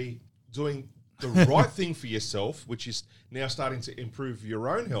to see doing the right thing for yourself, which is now starting to improve your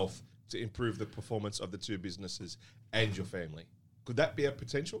own health to improve the performance of the two businesses and your family. Could that be a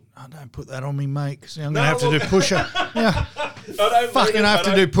potential? Oh, don't put that on me, mate, because I'm going to have to do push-ups. Yeah. I don't Fucking mean it, have I to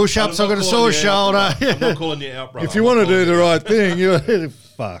don't- do push-ups. I'm I've got not a calling sore you out, shoulder. brother. I'm not calling you out, brother. If you I'm want to not do calling the you out. right thing, you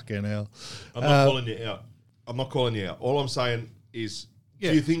fucking hell. I'm not calling you out. I'm not calling you out. All I'm saying is, Yeah.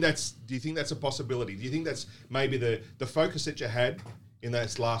 do you think that's a possibility? Do you think that's maybe the focus that you had in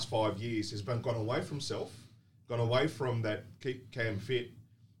those last 5 years has gone away from self, gone away from that keep Cam fit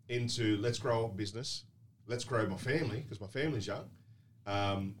into let's grow a business, let's grow my family because my family's young,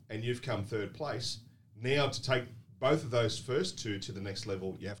 and you've come third place. Now to take both of those first two to the next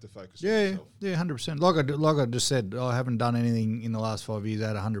level, you have to focus on Yeah, yourself. yeah, 100%. Like I just said, I haven't done anything in the last 5 years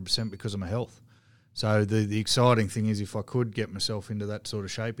at 100% because of my health. So the exciting thing is if I could get myself into that sort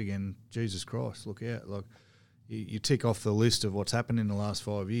of shape again, Jesus Christ, look out. Like you tick off the list of what's happened in the last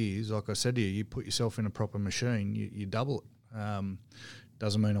 5 years. Like I said to you, you put yourself in a proper machine, you double it.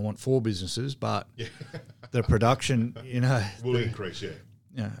 Doesn't mean I want 4 businesses, but the production, will increase,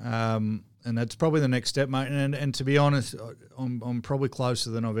 and that's probably the next step, mate. And to be honest, I'm probably closer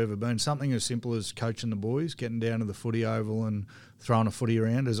than I've ever been. Something as simple as coaching the boys, getting down to the footy oval and throwing a footy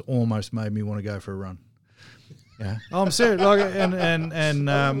around has almost made me want to go for a run. Yeah, I'm serious.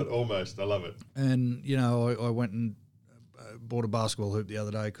 Almost, I love it. And I went and bought a basketball hoop the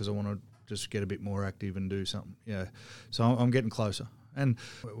other day because I want to just get a bit more active and do something. Yeah, so I'm getting closer. And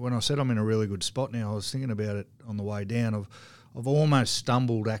when I said I'm in a really good spot now, I was thinking about it on the way down. I've almost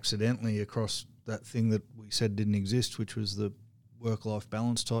stumbled accidentally across that thing that we said didn't exist, which was the work-life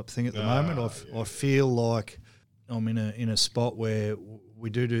balance type thing at the moment. I feel like I'm in a spot where we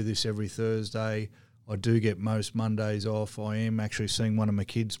do this every Thursday. I do get most Mondays off. I am actually seeing one of my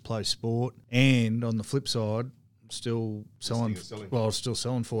kids play sport. And on the flip side, still selling. Well, I was still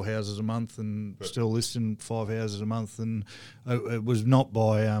selling 4 houses a month and still listing 5 houses a month. And it was not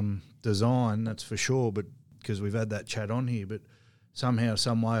by design, that's for sure, but because we've had that chat on here. But somehow,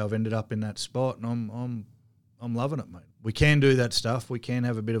 some way, I've ended up in that spot, and I'm loving it, mate. We can do that stuff. We can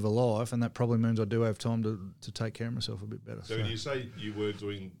have a bit of a life, and that probably means I do have time to take care of myself a bit better. So, when you say you were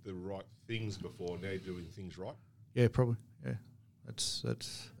doing the right things before, now you're doing things right? Yeah, probably. Yeah, that's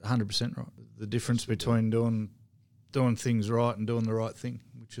 100% right. The difference between doing things right and doing the right thing,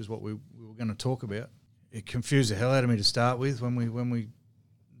 which is what we were going to talk about. It confused the hell out of me to start with when we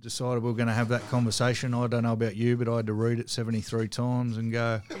decided we were going to have that conversation. I don't know about you, but I had to read it 73 times and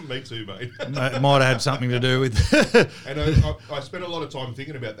go... Me too, mate. It might have had something to do with... And I spent a lot of time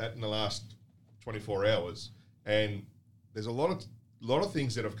thinking about that in the last 24 hours, and there's a lot of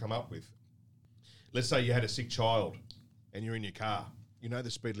things that I've come up with. Let's say you had a sick child and you're in your car. You know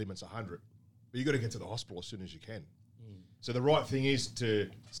the speed limit's 100, but you've got to get to the hospital as soon as you can. So the right thing is to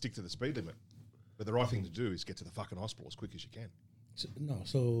stick to the speed limit, but the right thing to do is get to the fucking hospital as quick as you can.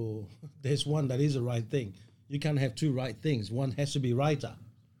 So there's one that is the right thing. You can't have 2 right things. One has to be righter.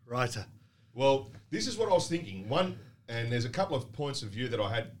 Righter. Well, this is what I was thinking. One, and there's a couple of points of view that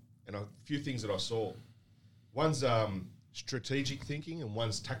I had and a few things that I saw. One's strategic thinking and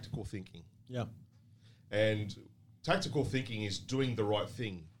one's tactical thinking. Yeah. And tactical thinking is doing the right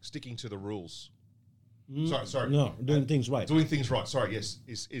thing, sticking to the rules. Sorry. No, doing things right. Doing things right. Sorry, yes,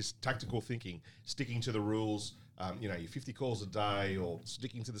 is tactical thinking, sticking to the rules. Your 50 calls a day, or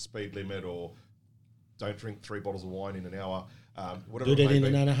sticking to the speed limit, or don't drink 3 bottles of wine in an hour. Whatever. Do that in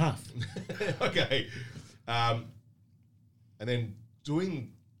an hour and a half. Okay. And then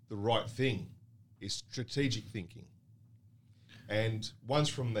doing the right thing is strategic thinking. And one's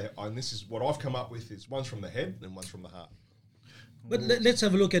from and this is what I've come up with, is one's from the head and one's from the heart. But let's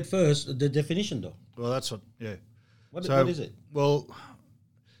have a look at first the definition, though. Well, that's what, yeah. What is it? Well,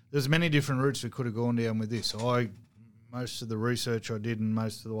 there's many different routes we could have gone down with this. Most of the research I did and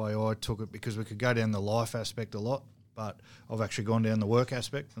most of the way I took it, because we could go down the life aspect a lot, but I've actually gone down the work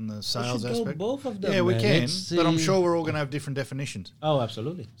aspect and the sales aspect. Go both of them. Yeah, we can, but I'm sure we're all going to have different definitions. Oh,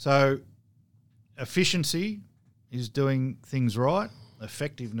 absolutely. So efficiency is doing things right.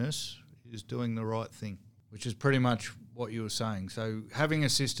 Effectiveness is doing the right thing, which is pretty much what you were saying. So having a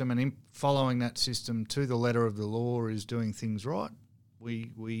system and following that system to the letter of the law is doing things right.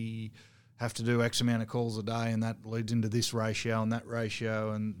 We have to do X amount of calls a day, and that leads into this ratio and that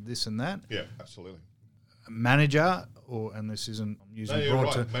ratio and this and that. Yeah, absolutely. Manager, and this isn't using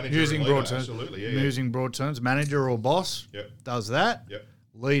broad terms. Using broad terms. Absolutely, using broad terms. Manager or boss does that. Yep.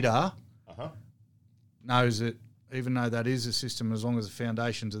 Leader knows that even though that is a system, as long as the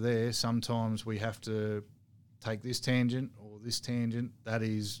foundations are there, sometimes we have to take this tangent or this tangent. That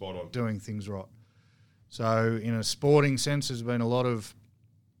is doing things right. So in a sporting sense, there's been a lot of,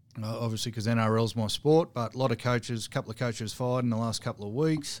 obviously because NRL's my sport, but a lot of coaches, a couple of coaches fired in the last couple of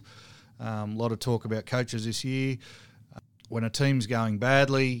weeks. A lot of talk about coaches this year. When a team's going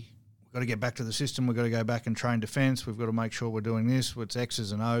badly, we've got to get back to the system. We've got to go back and train defence. We've got to make sure we're doing this. It's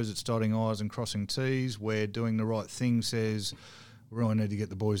X's and O's. It's dotting I's and crossing T's. Where doing the right thing says we really need to get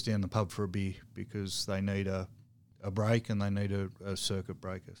the boys down the pub for a beer because they need a break and they need a circuit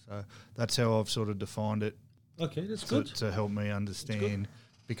breaker. So that's how I've sort of defined it. Okay, that's good. To help me understand.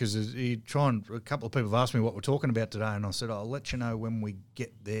 Because a couple of people have asked me what we're talking about today, and I said, I'll let you know when we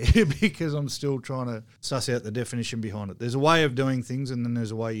get there because I'm still trying to suss out the definition behind it. There's a way of doing things, and then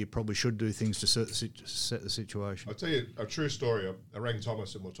there's a way you probably should do things to set the situation. I'll tell you a true story. I rang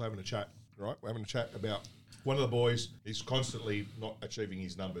Thomas and we're having a chat, right? We're having a chat about one of the boys. He's constantly not achieving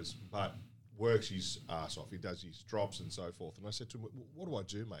his numbers, but works his ass off. He does his drops and so forth. And I said to him, what do I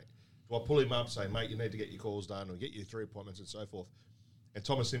do, mate? Do I pull him up, say, mate, you need to get your calls done or get your 3 appointments and so forth? And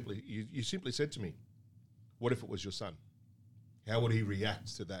Thomas you simply said to me, what if it was your son? how would he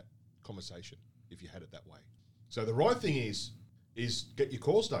react to that conversation if you had it that way? So the right thing is get your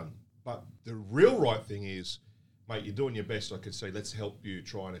calls done. But the real right thing is, mate, you're doing your best. I could say, let's help you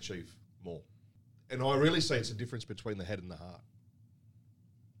try and achieve more. And I really say it's a difference between the head and the heart.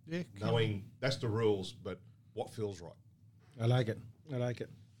 Yeah. Knowing that's the rules, but what feels right. I like it. I like it.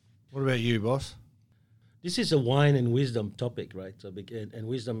 What about you, boss? This is a wine and wisdom topic, right? So, and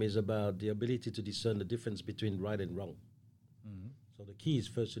wisdom is about the ability to discern the difference between right and wrong. So the key is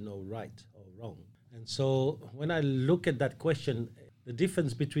first to know right or wrong. And so when I look at that question, the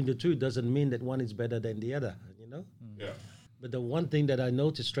difference between the two doesn't mean that one is better than the other, you know? Yeah. But the one thing that I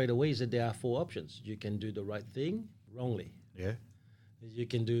noticed straight away is that there are 4 options. You can do the right thing wrongly. Yeah. You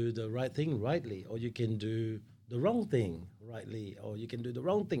can do the right thing rightly, or you can do the wrong thing rightly, or you can do the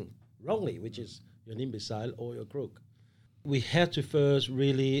wrong thing wrongly, which is you're an imbecile or you're a crook. We have to first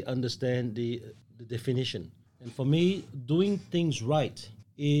really understand the definition. And for me, doing things right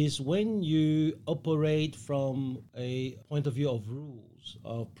is when you operate from a point of view of rules,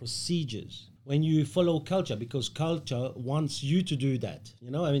 of procedures, when you follow culture, because culture wants you to do that.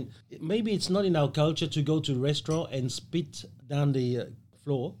 You know, I mean, maybe it's not in our culture to go to a restaurant and spit down the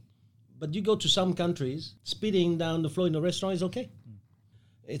floor, but you go to some countries, spitting down the floor in a restaurant is okay.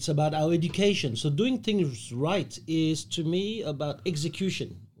 It's about our education. So doing things right is, to me, about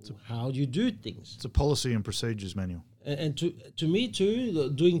execution. How do you do things? It's a policy and procedures manual. And to me too,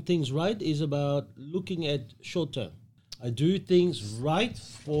 doing things right is about looking at short term. I do things right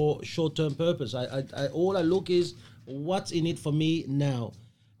for short term purpose. All I look is what's in it for me now,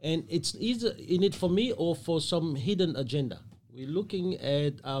 and it's either in it for me or for some hidden agenda. We're looking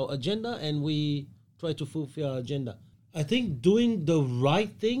at our agenda and we try to fulfill our agenda. I think doing the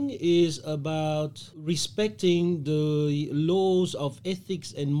right thing is about respecting the laws of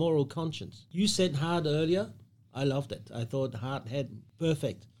ethics and moral conscience. You said hard earlier. I loved it. I thought hard had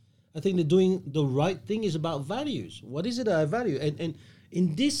perfect. I think that doing the right thing is about values. What is it that I value? And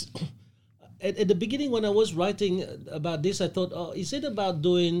in this, at the beginning when I was writing about this, I thought, oh, is it about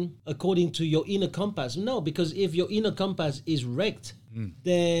doing according to your inner compass? No, because if your inner compass is wrecked,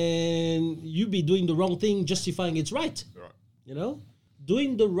 then you be doing the wrong thing, justifying it's right. Right. You know,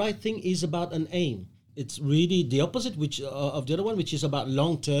 doing the right thing is about an aim. It's really the opposite, which of the other one, which is about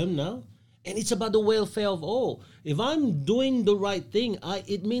long term now, and it's about the welfare of all. If I'm doing the right thing,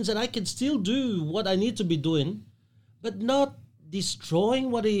 it means that I can still do what I need to be doing, but not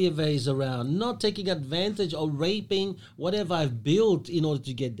destroying whatever is around, not taking advantage or raping whatever I've built in order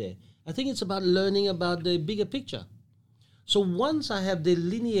to get there. I think it's about learning about the bigger picture. So once I have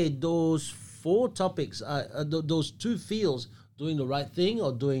delineated those 4 topics, those 2 fields, doing the right thing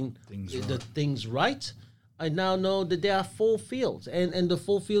or doing things right, I now know that there are 4 fields. And the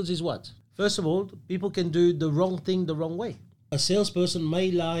 4 fields is what? First of all, people can do the wrong thing the wrong way. A salesperson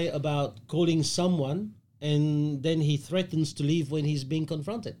may lie about calling someone and then he threatens to leave when he's being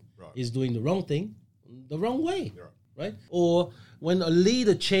confronted. Right. He's doing the wrong thing the wrong way, Right. right? Or when a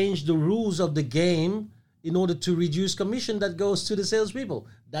leader changed the rules of the game in order to reduce commission that goes to the salespeople,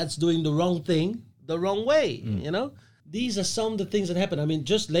 that's doing the wrong thing the wrong way, you know? These are some of the things that happen. I mean,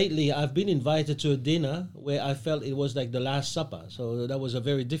 just lately, I've been invited to a dinner where I felt it was like the Last Supper. So that was a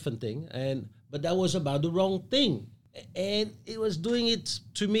very different thing. But that was about the wrong thing. And it was doing it,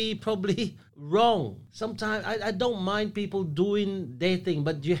 to me, probably wrong. Sometimes I don't mind people doing their thing,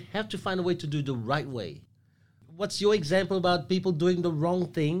 but you have to find a way to do the right way. What's your example about people doing the wrong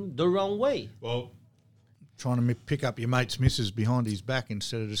thing the wrong way? Well, Trying to pick up your mate's missus behind his back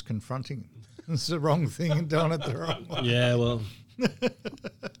instead of just confronting him. It's the wrong thing and doing it the wrong way. Yeah, well,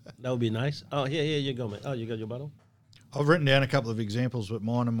 that would be nice. Oh, here you go, mate. Oh, you got your bottle? I've written down a couple of examples, but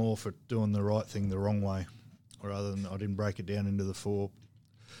mine are more for doing the right thing the wrong way, rather than I didn't break it down into the 4.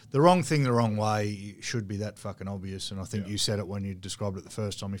 The wrong thing the wrong way should be that fucking obvious, and I think you said it when you described it the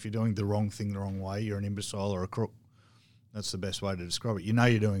first time. If you're doing the wrong thing the wrong way, you're an imbecile or a crook. That's the best way to describe it. You know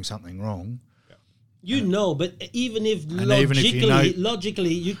you're doing something wrong. You know, but even if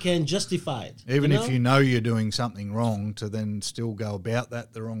logically you can justify it. Even if you know you're doing something wrong, to then still go about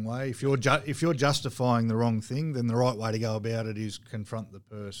that the wrong way. If you're justifying the wrong thing, then the right way to go about it is confront the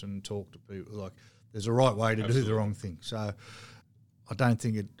person, talk to people. Like, there's a right way to do the wrong thing. So I don't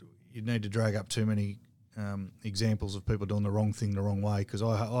think you need to drag up too many examples of people doing the wrong thing the wrong way, because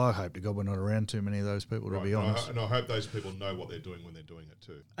I hope to God we're not around too many of those people, to be honest. And I hope those people know what they're doing when they're doing it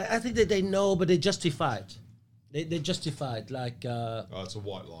too. I think that they know, but they justify it. They justify it like... it's a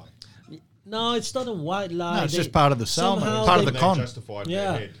white lie. No, it's not a white lie. No, it's just part of the sell, part of the con. Justified in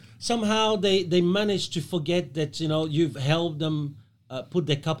their head. Somehow they manage to forget that, you've helped them put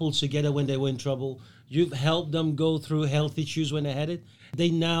their couples together when they were in trouble. You've helped them go through health issues when they had it. They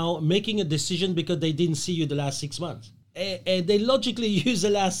now making a decision because they didn't see you the last 6 months. And they logically use the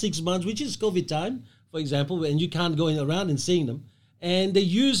last 6 months, which is COVID time, for example, and you can't go around and seeing them. And they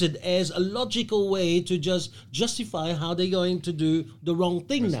use it as a logical way to just justify how they're going to do the wrong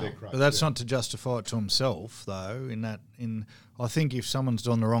thing now. But that's not to justify it to himself, though. I think if someone's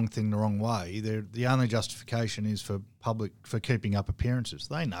doing the wrong thing the wrong way, the only justification is for keeping up appearances.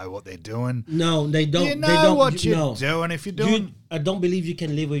 They know what they're doing. No, they don't. You know they don't, what you're doing. If you're doing, I don't believe you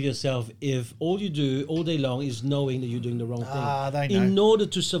can live with yourself if all you do all day long is knowing that you're doing the wrong thing. They know. In order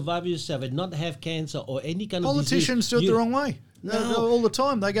to survive yourself and not have cancer or any kind of Politicians disease, do it the wrong way. No. All the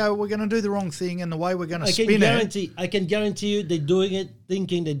time. They go, we're going to do the wrong thing, and the way we're going to I spin can guarantee you they're doing it,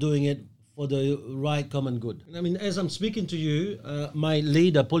 thinking they're doing it for the right common good. I mean, as I'm speaking to you, my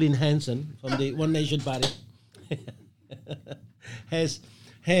leader, Pauline Hanson from the One Nation Party,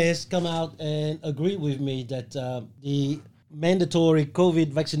 has come out and agreed with me that the mandatory COVID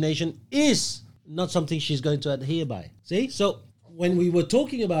vaccination is not something she's going to adhere by. See? So when we were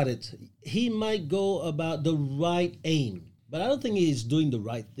talking about it, he might go about the right aim. But I don't think he's doing the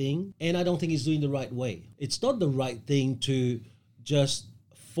right thing, and I don't think he's doing the right way. It's not the right thing to just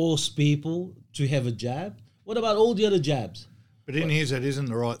force people to have a jab. What about all the other jabs? But in his, it isn't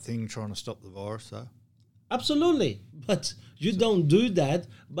the right thing trying to stop the virus, though. Absolutely. But you don't do that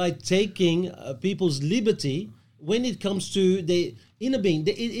by taking people's liberty when it comes to the inner being.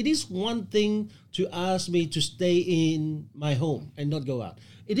 It is one thing to ask me to stay in my home and not go out.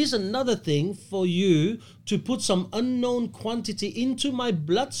 It is another thing for you to put some unknown quantity into my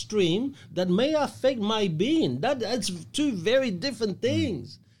bloodstream that may affect my being. That's two very different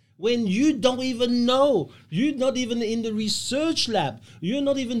things. When you don't even know, you're not even in the research lab, you're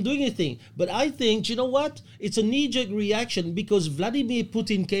not even doing anything. But I think, you know what? It's a knee-jerk reaction because Vladimir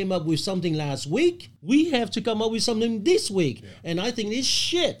Putin came up with something last week. We have to come up with something this week. Yeah. And I think it's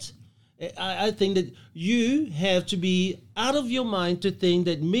shit. I think that you have to be out of your mind to think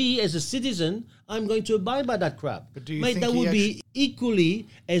that me as a citizen, I'm going to abide by that crap. But do you Mate, think that would be equally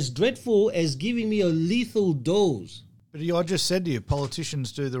as dreadful as giving me a lethal dose. But I just said to you,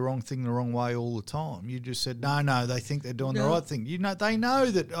 politicians do the wrong thing the wrong way all the time. You just said, no, they think they're doing the right thing. You know, they know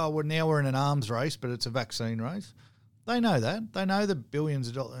that, we're in an arms race, but it's a vaccine race. They know that. They know the billions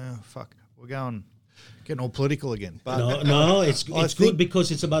of dollars. Oh, fuck, we're getting all political again. But no, it's good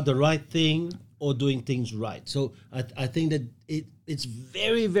because it's about the right thing or doing things right. So I think that it's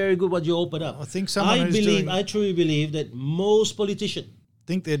very, very good what you open up. I think I truly believe that most politicians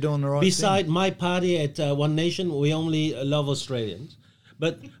think they're doing the right Beside thing. my party at One Nation, we only love Australians.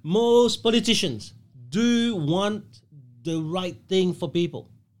 But most politicians do want the right thing for people.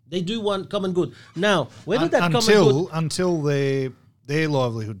 They do want common good. Now, whether that common good... Until their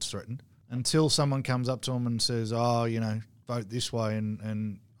livelihood's threatened, until someone comes up to them and says, vote this way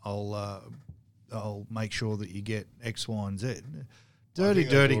and I'll make sure that you get X, Y, and Z. Dirty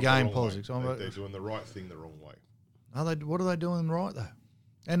game politics. They're doing the right thing the wrong way. What are they doing right, though?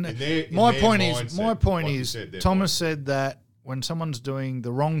 And my point is, Thomas said that when someone's doing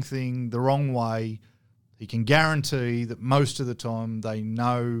the wrong thing the wrong way, he can guarantee that most of the time they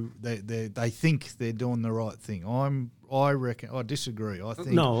know they think they're doing the right thing. I reckon I disagree. I think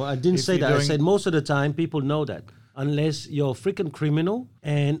no, I didn't say that. I said most of the time people know that unless you're a freaking criminal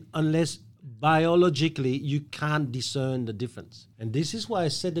and unless biologically you can't discern the difference. And this is why I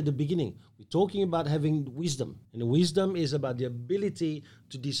said at the beginning, we're talking about having wisdom. And wisdom is about the ability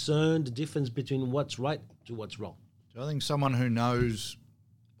to discern the difference between what's right to what's wrong. So I think someone who knows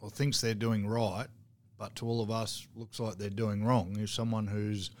or thinks they're doing right, but to all of us looks like they're doing wrong, is someone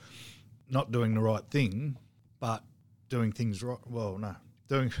who's not doing the right thing, but doing things right. Well, no,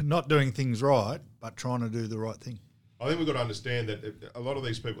 not doing things right, but trying to do the right thing. I think we've got to understand that a lot of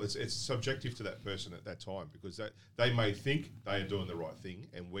these people, it's subjective to that person at that time because they may think they are doing the right thing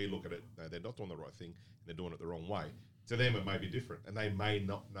and we look at it, no, they're not doing the right thing and they're doing it the wrong way. To them, it may be different and they may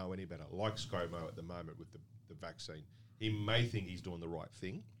not know any better. Like ScoMo at the moment with the vaccine. He may think he's doing the right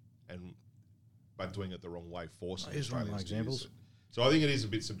thing but doing it the wrong way, forcing Australians to use it. So I think it is a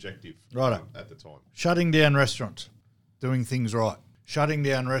bit subjective at the time. Shutting down restaurants, doing things right. Shutting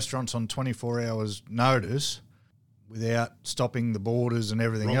down restaurants on 24 hours notice without stopping the borders and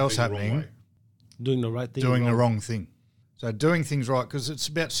everything else happening. Doing the right thing. Doing the wrong thing. So doing things right, because it's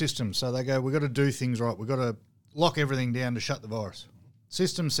about systems. So they go, we've got to do things right. We've got to lock everything down to shut the virus.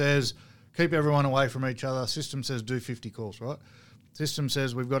 System says, keep everyone away from each other. System says, do 50 calls, right? System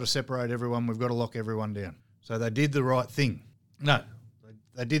says, we've got to separate everyone. We've got to lock everyone down. So they did the right thing. No,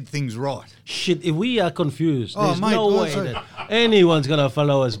 they did things right. Shit, if we are confused, there's no way that anyone's going to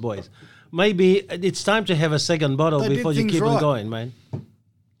follow us, boys. maybe it's time to have a second bottle They did before you things keep on right. going, man.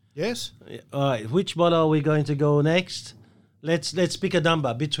 Yes? All right, which bottle are we going to go next? Let's pick a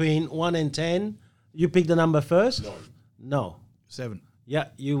number between 1 and 10. You pick the number first. No. 7. Yeah,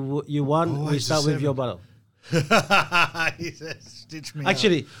 you won. We Always a start with 7. your bottle. Stitch me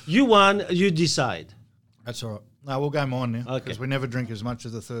Actually, you won. You decide. That's all right. No, we'll go mine now. Okay. Because we never drink as much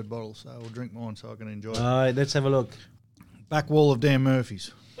as the third bottle, so we'll drink mine so I can enjoy it. All right, let's have a look. Back wall of Dan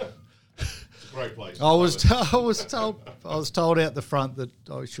Murphy's. Great place. I was told out the front that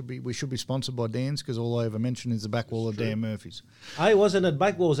we should be sponsored by Dan's because all I ever mention is the back wall of Dan Murphy's. I wasn't at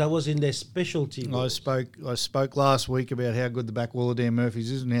Backwalls. I was in their specialty. I spoke last week about how good the back wall of Dan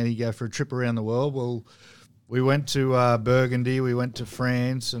Murphy's is and how you go for a trip around the world. Well, we went to Burgundy, we went to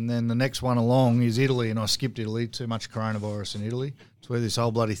France, and then the next one along is Italy, and I skipped Italy. Too much coronavirus in Italy. It's where this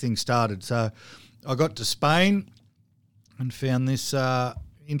whole bloody thing started. So I got to Spain and found this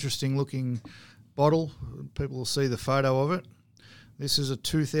interesting looking bottle. People will see the photo of it. This is a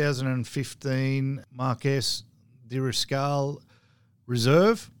 2015 Marqués de Riscal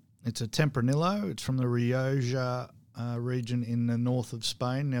Reserve. It's a Tempranillo. It's from the Rioja region in the north of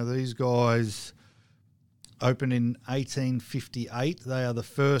Spain. Now, these guys opened in 1858. They are the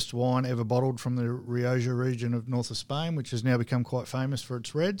first wine ever bottled from the Rioja region of north of Spain, which has now become quite famous for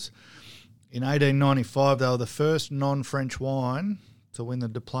its reds. In 1895, they were the first non-French wine to win the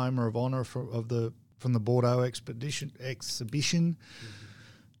Diploma of Honour from the Bordeaux exhibition,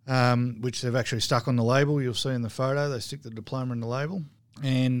 which they've actually stuck on the label. You'll see in the photo, they stick the diploma in the label.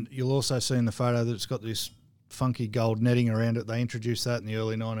 And you'll also see in the photo that it's got this funky gold netting around it. They introduced that in the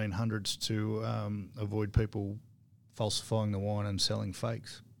early 1900s to avoid people falsifying the wine and selling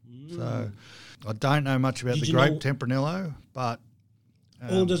fakes. So I don't know much about Did the you grape know- Tempranillo, but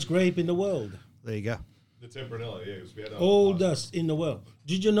Oldest grape in the world. there you go. The Tempranillo, yeah, it was about Oldest in the world.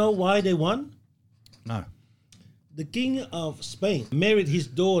 Did you know why they won? No. The King of Spain married his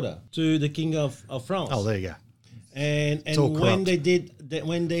daughter to the King of France. Oh, there you go. And all when corrupt.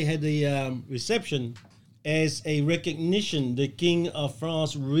 when they had the reception, as a recognition, the King of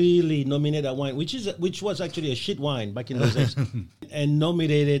France really nominated that wine, which was actually a shit wine back in those days, and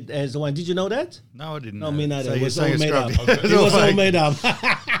nominated as the wine. Did you know that? No, I didn't No, know me that. neither. So It you're was all saying it's made up. scrubbed. It was all fake. made up.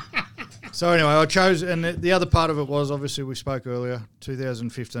 So anyway, I chose, and the other part of it was, obviously we spoke earlier,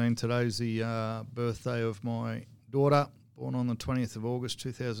 2015. Today's the birthday of my daughter, born on the 20th of August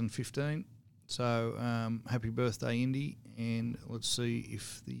 2015. So happy birthday, Indy, and let's see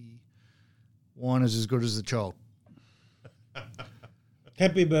if the wine is as good as the child.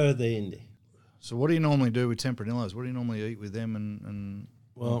 Happy birthday, Indy. So what do you normally do with Tempranillos? What do you normally eat with them? And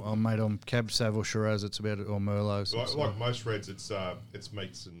Well- I made on Cab Sav or Shiraz, it's about, or Merlots. Like most reds, it's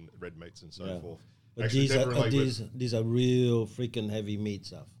meats and red meats and so Yeah. forth. But Actually, these are real freaking heavy meat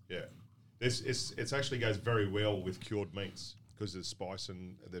stuff. yeah, it's actually goes very well with cured meats because there's spice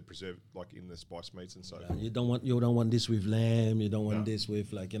and they're preserved like in the spice meats and so forth. You don't want this with lamb. You don't want this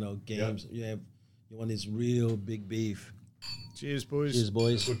with games. Yeah. You want this real big beef. Cheers, boys. Cheers,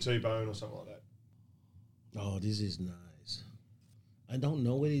 boys. Good T-bone or something like that. Oh, this is nice. I don't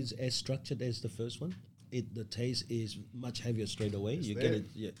know whether it's as structured as the first one. The taste is much heavier straight away. You get it.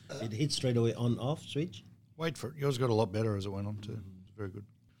 Yeah, it hits straight away on off switch. Wait for it. Yours got a lot better as it went on too. It's very good.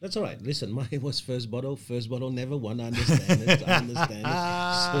 That's all right. Listen, mine was first bottle. First bottle never won. I understand it. I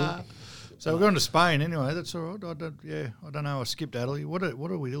understand it. So we're going to Spain anyway. That's all right. I don't know. I skipped Italy. What do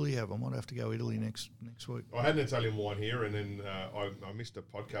we Italy have? I might have to go Italy next week. I had an Italian wine here, and then I missed a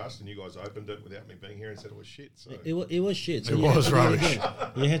podcast, and you guys opened it without me being here and said it was shit. So It was shit. So It you had was to do rubbish. again.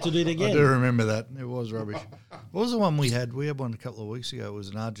 You had to do it I again. do remember that. It was rubbish. What was the one we had? We had one a couple of weeks ago. It was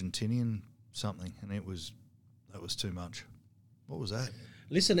an Argentinian something, and that was too much. What was that?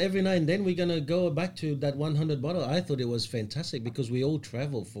 Listen, every now and then we're gonna go back to that 100 bottle. I thought it was fantastic because we all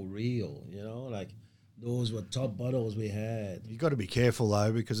travel for real. Like those were top bottles we had. You got to be careful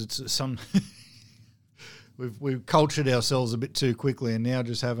though, because it's some. We've cultured ourselves a bit too quickly, and now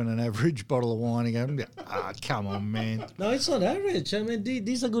just having an average bottle of wine and going, come on, man. No, it's not average. I mean,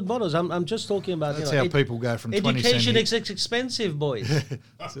 these are good bottles. I'm just talking about. That's how people go from 20 education cent. is expensive, boys.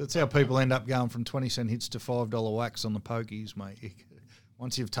 So that's how people end up going from 20 cent hits to $5 wax on the pokies, mate.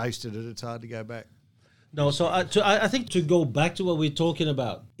 Once you've tasted it, it's hard to go back. No, so I think to go back to what we're talking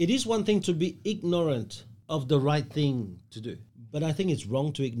about, it is one thing to be ignorant of the right thing to do, but I think it's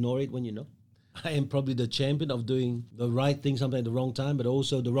wrong to ignore it when you know. I am probably the champion of doing the right thing sometimes at the wrong time, but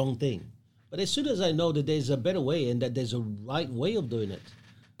also the wrong thing. But as soon as I know that there's a better way and that there's a right way of doing it,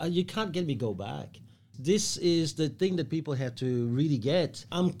 you can't get me go back. This is the thing that people have to really get.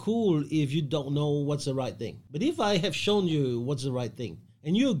 I'm cool if you don't know what's the right thing. But if I have shown you what's the right thing,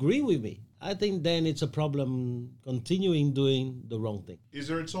 and you agree with me, I think then it's a problem continuing doing the wrong thing. Is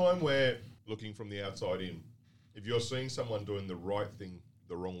there a time where, looking from the outside in, if you're seeing someone doing the right thing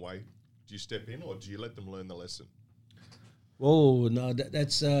the wrong way, do you step in or do you let them learn the lesson? Oh no,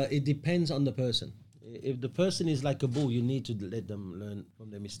 that's it depends on the person. If the person is like a bull, you need to let them learn from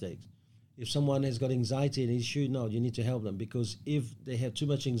their mistakes. If someone has got anxiety and issue, no, you need to help them, because if they have too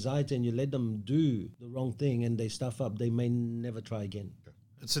much anxiety and you let them do the wrong thing and they stuff up, they may never try again.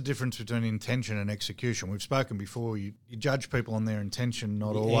 It's the difference between intention and execution. We've spoken before. You judge people on their intention,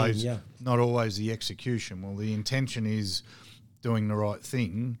 not always the execution. Well, the intention is doing the right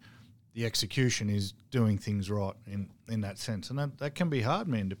thing. The execution is doing things right in that sense, and that can be hard,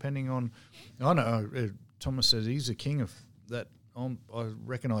 man. Depending on, I know Thomas says he's the king of that. I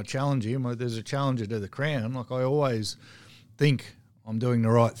reckon I challenge him. There's a challenger to the crown. Like, I always think I'm doing the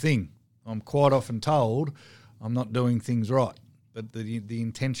right thing. I'm quite often told I'm not doing things right. But the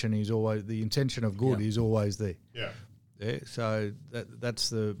intention is always, the intention of good is always there. Yeah. Yeah. So that's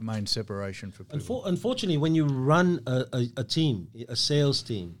the main separation for people. Unfortunately, when you run a team, a sales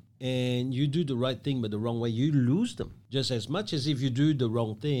team, and you do the right thing but the wrong way, you lose them. Just as much as if you do the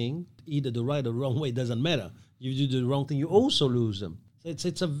wrong thing, either the right or wrong way, doesn't matter. You do the wrong thing, you also lose them. So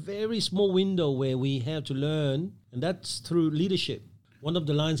it's a very small window where we have to learn, and that's through leadership. One of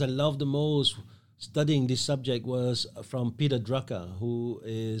the lines I love the most studying this subject was from Peter Drucker, who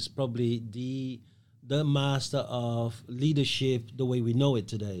is probably the master of leadership the way we know it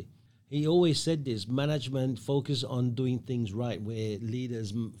today. He always said this: management focus on doing things right, where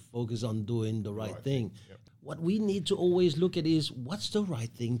leaders focus on doing the right thing. Yep. What we need to always look at is, what's the right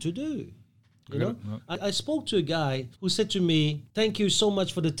thing to do? You know, I spoke to a guy who said to me, thank you so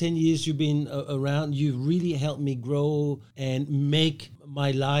much for the 10 years you've been around. You've really helped me grow and make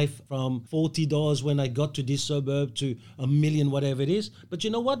my life from $40 when I got to this suburb to $1 million, whatever it is. But you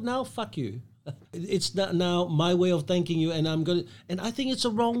know what? Now, fuck you. It's not now my way of thanking you, and I think it's a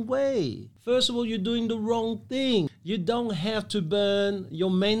wrong way. First of all, you're doing the wrong thing. You don't have to burn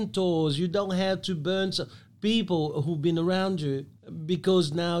your mentors. You don't have to burn people who've been around you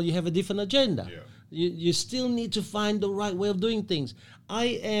because now you have a different agenda. Yeah. You still need to find the right way of doing things.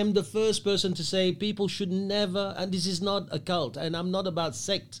 I am the first person to say people should never, and this is not a cult, and I'm not about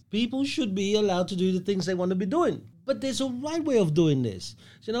sect. People should be allowed to do the things they want to be doing. But there's a right way of doing this.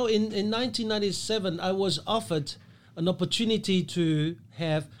 You know, in 1997, I was offered an opportunity to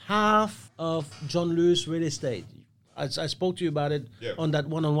have half of John Lewis Real Estate. I spoke to you about it on that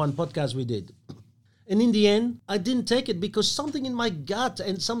one-on-one podcast we did. And in the end, I didn't take it because something in my gut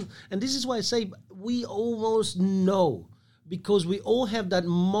and this is why I say we almost know, because we all have that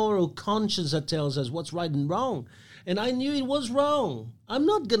moral conscience that tells us what's right and wrong. And I knew it was wrong. I'm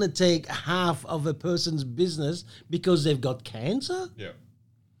not going to take half of a person's business because they've got cancer. Yeah.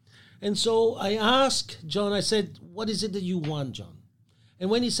 And so I asked John, I said, what is it that you want, John? And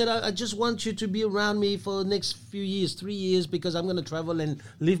when he said, I just want you to be around me for the next few years, 3 years, because I'm going to travel and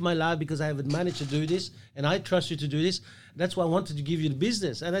live my life because I haven't managed to do this, and I trust you to do this. That's why I wanted to give you the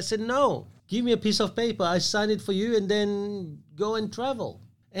business. And I said, no, give me a piece of paper. I sign it for you and then go and travel.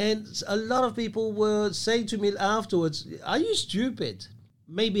 And a lot of people were saying to me afterwards, are you stupid?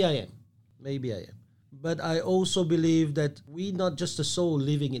 Maybe I am. Maybe I am. But I also believe that we're not just a soul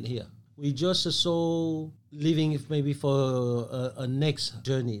living in here. We're just a soul living maybe for a next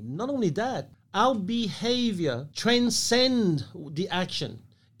journey. Not only that, our behavior transcends the action.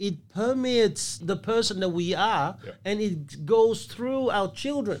 It permeates the person that we are, and it goes through our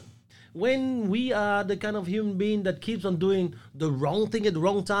children. When we are the kind of human being that keeps on doing the wrong thing at the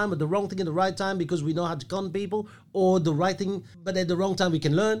wrong time, or the wrong thing at the right time because we know how to con people, or the right thing but at the wrong time we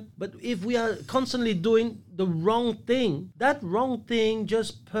can learn. But if we are constantly doing the wrong thing, that wrong thing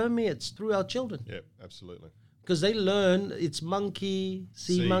just permeates through our children. Yeah, absolutely. Because they learn it's monkey,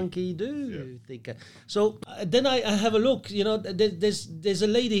 see monkey, do. Yeah. So then I have a look. You know, there's a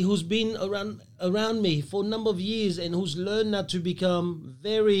lady who's been around me for a number of years and who's learned now to become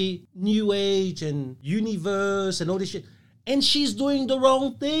very new age and universe and all this shit. And she's doing the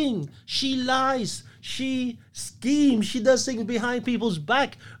wrong thing. She lies. She schemes. She does things behind people's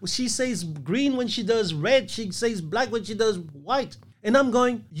back. She says green when she does red. She says black when she does white. And I'm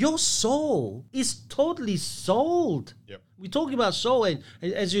going, your soul is totally sold. Yep. We're talking about soul. And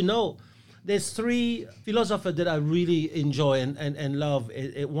as you know, there's 3 philosophers that I really enjoy and love.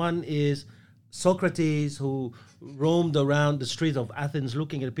 One is Socrates, who roamed around the streets of Athens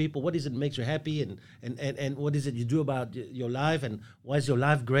looking at people, what is it makes you happy, and what is it you do about your life, and why is your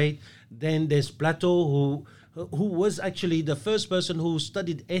life great? Then there's Plato, who was actually the first person who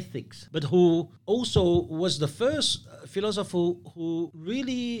studied ethics, but who also was the first philosopher who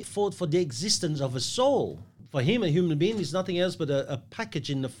really fought for the existence of a soul. For him, a human being is nothing else but a package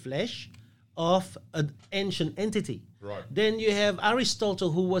in the flesh of an ancient entity. Right. Then you have Aristotle,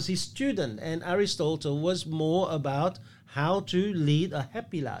 who was his student, and Aristotle was more about how to lead a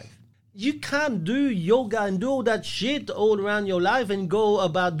happy life. You can't do yoga and do all that shit all around your life and go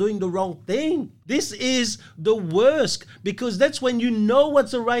about doing the wrong thing. This is the worst, because that's when you know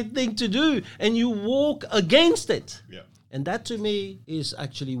what's the right thing to do and you walk against it. Yeah. And that to me is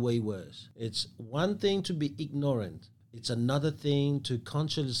actually way worse. It's one thing to be ignorant. It's another thing to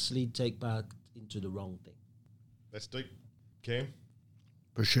consciously take part into the wrong thing. That's deep. Cam?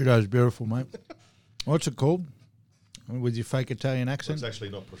 Prosciutto's beautiful, mate. What's it called? With your fake Italian accent? It's actually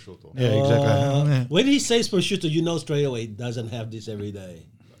not prosciutto. Yeah, exactly. When he says prosciutto, you know straight away he doesn't have this every day.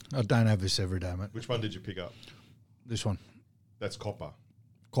 I don't have this every day, mate. Which one did you pick up? This one. That's copper.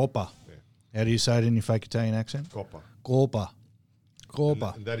 Coppa. Yeah. How do you say it in your fake Italian accent? Copper. Coppa.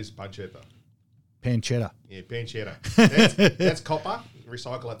 Coppa. And that is pancetta. Pancetta. Yeah, pancetta. That's copper.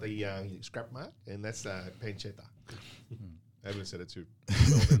 Recycle at the scrap mart, and that's pancetta. I haven't said it too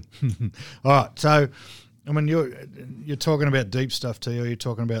well. All right, so I mean, you're talking about deep stuff, Tio. You're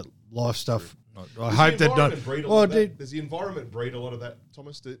talking about life stuff. I hope that not. Does the environment breed a lot of that,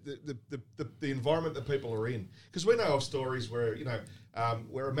 Thomas? The environment that people are in, because we know of stories where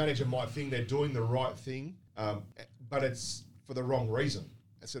where a manager might think they're doing the right thing, but it's for the wrong reason,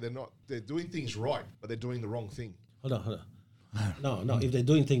 and so they're doing things right, but they're doing the wrong thing. Hold on. No. If they're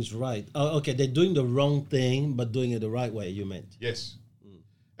doing things right, okay, they're doing the wrong thing, but doing it the right way. You meant? Yes.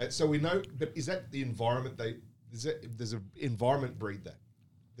 So we know, but is that the environment? Does an environment breed that?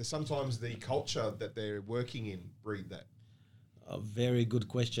 There's sometimes the culture that they're working in breed that. A very good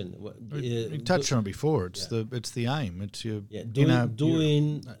question. You touched on it before. It's the aim. It's your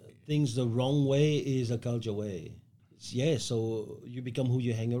doing things the wrong way is a culture way. Yeah, so you become who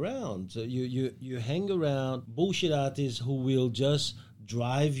you hang around. So you hang around bullshit artists who will just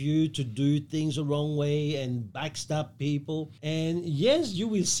drive you to do things the wrong way and backstab people. And yes, you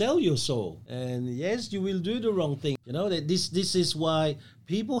will sell your soul. And yes, you will do the wrong thing. You know, that this is why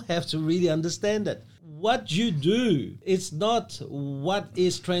people have to really understand that what you do, it's not what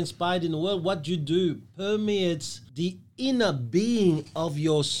is transpired in the world. What you do permeates the inner being of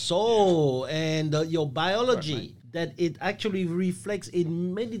your soul and your biology. Right. That it actually reflects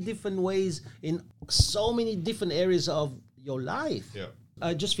in many different ways in so many different areas of your life. Yeah.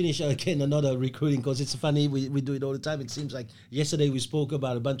 I just finished again another recruiting course. It's funny, we do it all the time. It seems like yesterday we spoke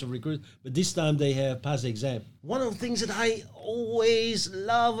about a bunch of recruits, but this time they have passed the exam. One of the things that I always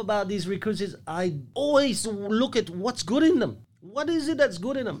love about these recruits is I always look at what's good in them. What is it that's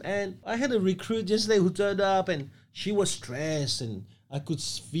good in them? And I had a recruit yesterday who turned up and she was stressed and I could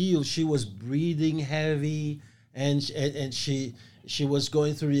feel she was breathing heavy. And she was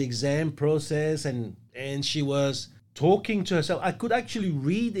going through the exam process and she was talking to herself. I could actually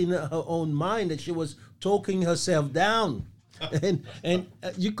read in her own mind that she was talking herself down. and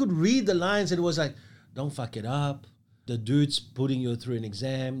you could read the lines and it was like, don't fuck it up. The dude's putting you through an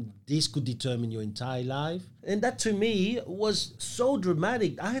exam. This could determine your entire life. And that to me was so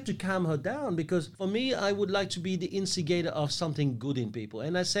dramatic. I had to calm her down because for me, I would like to be the instigator of something good in people.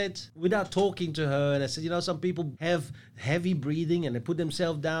 And I said, without talking to her, and I said, some people have heavy breathing and they put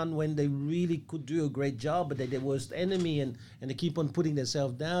themselves down when they really could do a great job, but they're their worst enemy and they keep on putting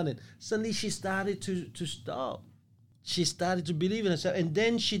themselves down. And suddenly she started to stop. She started to believe in herself. And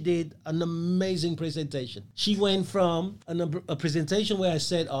then she did an amazing presentation. She went from a presentation where I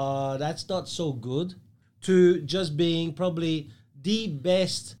said, that's not so good, to just being probably the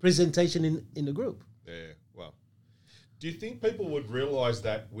best presentation in the group. Yeah, well. Do you think people would realise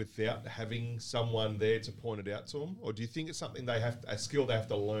that without having someone there to point it out to them? Or do you think it's something a skill they have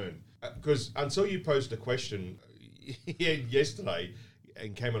to learn? Because until you posed a question yesterday,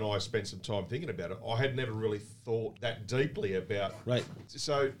 and Cam and I spent some time thinking about it, I had never really thought that deeply about. Right.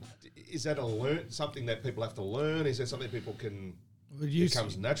 So is that something that people have to learn? Is that something people can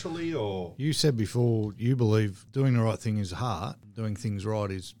becomes naturally? Or you said before you believe doing the right thing is heart, doing things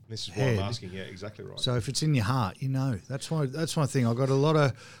right is this is head. what I'm asking. Yeah, exactly right. So if it's in your heart, that's my thing. I got a lot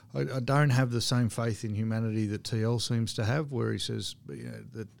of. I don't have the same faith in humanity that TL seems to have, where he says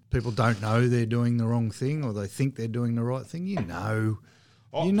that people don't know they're doing the wrong thing or they think they're doing the right thing.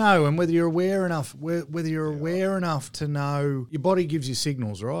 Oh. You know, and whether you're aware enough, aware enough to know, your body gives you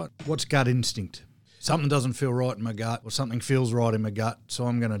signals, right? What's gut instinct? Something doesn't feel right in my gut, or something feels right in my gut, so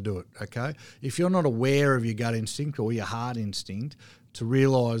I'm going to do it, okay? If you're not aware of your gut instinct or your heart instinct to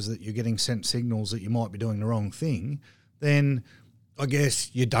realise that you're getting sent signals that you might be doing the wrong thing, then I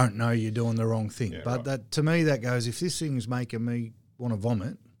guess you don't know you're doing the wrong thing. Yeah, but right. that, to me, that goes, if this thing's making me want to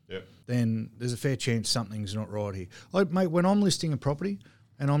vomit, Yep. then there's a fair chance something's not right here. Mate, when I'm listing a property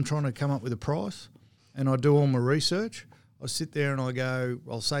and I'm trying to come up with a price and I do all my research, I sit there and I go,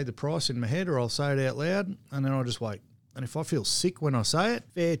 I'll say the price in my head or I'll say it out loud, and then I just wait. And if I feel sick when I say it,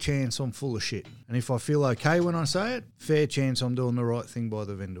 fair chance I'm full of shit. And if I feel okay when I say it, fair chance I'm doing the right thing by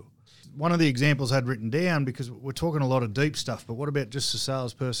the vendor. One of the examples I had written down, because we're talking a lot of deep stuff, but what about just a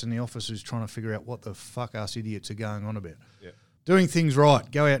salesperson in the office who's trying to figure out what the fuck us idiots are going on about? Yeah. Doing things right,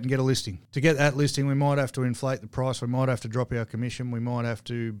 go out and get a listing. To get that listing, we might have to inflate the price. We might have to drop our commission. We might have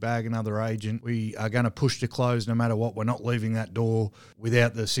to bag another agent. We are going to push to close no matter what. We're not leaving that door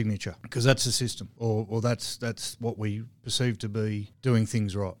without the signature, because that's the system, or that's what we perceive to be doing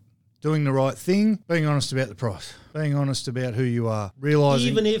things right. Doing the right thing, being honest about the price, being honest about who you are, realising...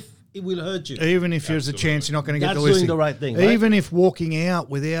 Even if it will hurt you. Even if there's a chance you're not going to get That's the listing. doing the right thing, right? Even if walking out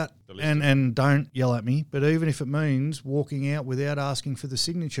without, and don't yell at me, but even if it means walking out without asking for the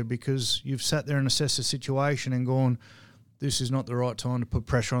signature because you've sat there and assessed the situation and gone, this is not the right time to put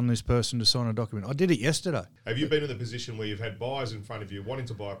pressure on this person to sign a document. I did it yesterday. Have you been in the position where you've had buyers in front of you wanting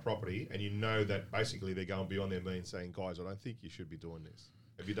to buy a property and you know that basically they're going beyond their means saying, guys, I don't think you should be doing this?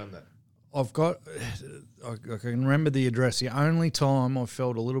 Have you done that? I can remember the address. The only time I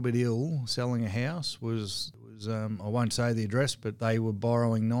felt a little bit ill selling a house was I won't say the address, but they were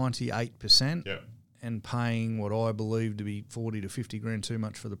borrowing 98% Yeah. and paying what I believe to be 40 to 50 grand too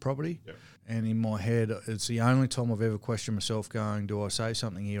much for the property. Yeah. And in my head, it's the only time I've ever questioned myself going, do I say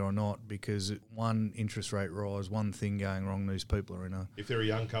something here or not? Because one interest rate rise, one thing going wrong, these people are in a If they're a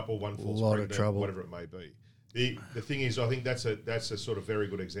young couple, one falls lot of pregnant, trouble. whatever it may be. The thing is, I think that's a sort of very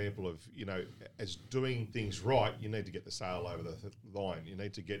good example of, as doing things right, you need to get the sale over the line. You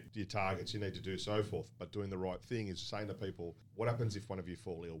need to get your targets. You need to do so forth. But doing the right thing is saying to people, what happens if one of you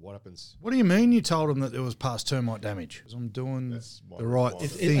fall ill? What happens? What do you mean you told them that there was past termite damage? Because I'm doing That's my- the right my-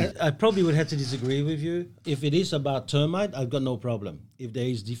 thing. I probably would have to disagree with you. If it is about termite, I've got no problem. If there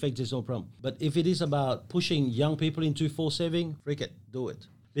is defect, there's no problem. But if it is about pushing young people into forced saving, frick it, do it.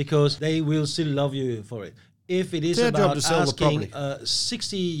 Because they will still love you for it. If it is It's our job about to sell the asking property. a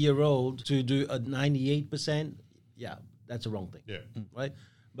 60-year-old to do a 98%, yeah, that's a wrong thing. Yeah. Right?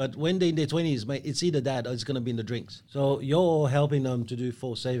 But when they're in their 20s, mate, it's either that or it's going to be in the drinks. So you're helping them to do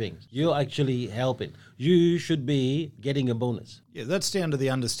forced savings. You're actually helping. You should be getting a bonus. Yeah, that's down to the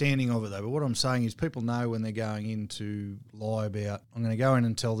understanding of it, though. But what I'm saying is people know when they're going in to lie about, I'm going to go in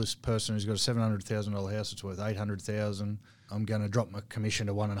and tell this person who's got a $700,000 house it's worth $800,000. I'm going to drop my commission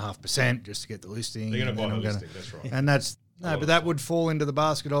to 1.5% just to get the listing. They're going and to buy then the I'm listing, that's right. And that's no, but that would fall into the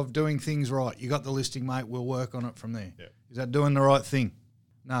basket of doing things right. You got the listing, mate. We'll work on it from there. Yeah. Is that doing the right thing?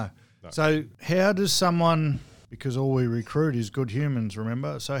 No. So how does someone, because all we recruit is good humans,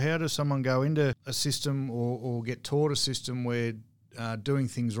 remember? So how does someone go into a system or get taught a system where doing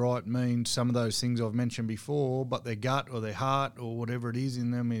things right means some of those things I've mentioned before, but their gut or their heart or whatever it is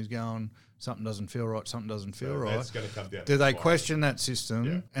in them is going, something doesn't feel right, something doesn't feel right. That's going to come down. Do they to question that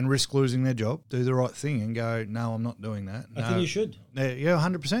system and risk losing their job? Do the right thing and go, no, I'm not doing that. I think you should. Yeah,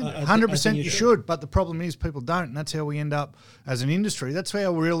 100%. I 100% think you you should. But the problem is people don't, and that's how we end up as an industry. That's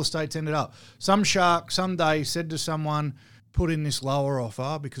how real estate's ended up. Some shark someday said to someone, put in this lower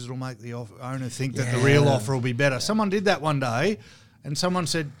offer because it'll make the owner think that the real offer will be better. Someone did that one day, and someone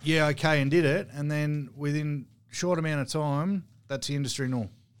said, yeah, okay, and did it, and then within a short amount of time, that's the industry norm.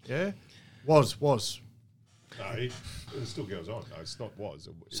 Yeah? Was. No, it still goes on. No, it's not was.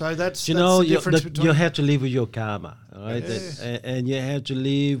 So that's You know, the difference between... you have to live with your karma, all right? And you have to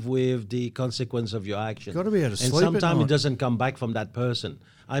live with the consequence of your action. Gotta be able to and sleep at sometimes night. it doesn't come back from that person.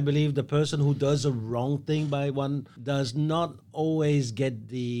 I believe the person who does a wrong thing by one does not always get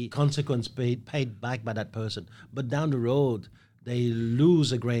the consequence paid back by that person. But down the road, they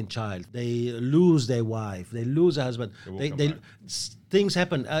lose a grandchild, they lose their wife, they lose a husband. Things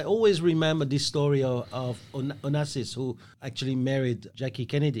happen. I always remember this story of Onassis, who actually married Jackie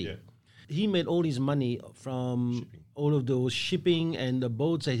Kennedy. Yeah. He made all his money from all of those shipping and the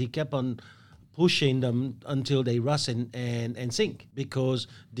boats that he kept on pushing them until they rust and sink, because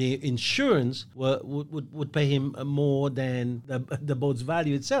the insurance would pay him more than the boat's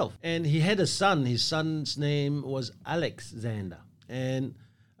value itself. And he had a son. His son's name was Alexander. And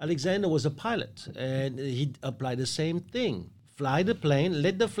Alexander was a pilot, and he applied the same thing. fly the plane,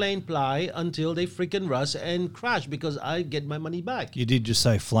 let the plane fly until they freaking rust and crash because I get my money back. You did just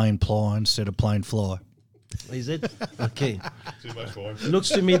say flame ply instead of plane fly. Is it? Okay. Too much for him. Looks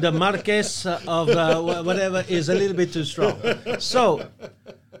to me the Marquez of whatever is a little bit too strong. So,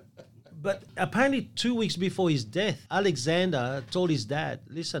 but apparently 2 weeks before his death, Alexander told his dad,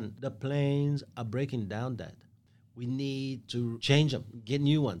 listen, the planes are breaking down, Dad. We need to change them, get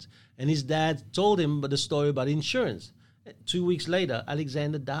new ones. And his dad told him the story about insurance. 2 weeks later,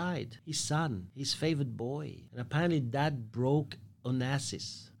 Alexander died. His son, his favorite boy. And apparently Dad broke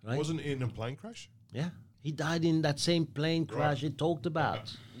Onassis, right? Wasn't it in a plane crash? Yeah. He died in that same plane crash he talked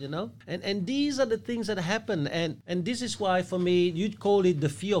about, you know? And these are the things that happen. And this is why, for me, you'd call it the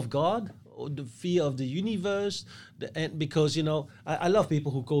fear of God or the fear of the universe. And because, you know, I love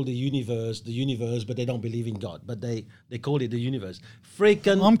people who call the universe, but they don't believe in God. But they call it the universe.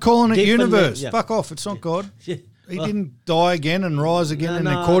 Freaking I'm calling it different universe. yeah. Fuck off. It's not God. Yeah. He Well, didn't die again and rise again No, in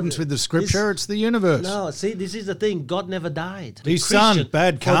no, accordance with the scripture. It's the universe. No, see, this is the thing. God never died. The His son,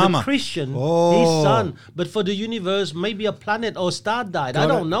 bad karma. For the Christian, Oh. his son. But for the universe, maybe a planet or star died. I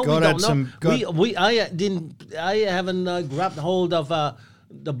God- don't know. God We had don't know. some- God- I haven't grabbed hold of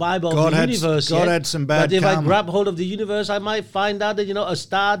the Bible God of the had- universe God yet. had some bad But if I karma. grab hold of the universe, I might find out that, you know, a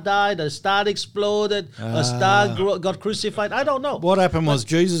star died, a star exploded, a star got crucified. I don't know. What happened was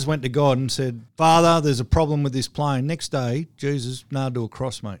Jesus went to God and said, Father, there's a problem with this plane. Next day, Jesus nailed to a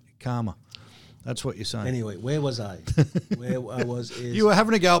cross, mate. Karma. That's what you're saying. Anyway, where was I? Where I was is... You were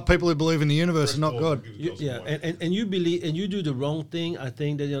having to go at people who believe in the universe and not God. And you believe and you do the wrong thing. I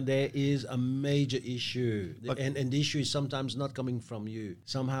think that, you know, there is a major issue, and the issue is sometimes not coming from you.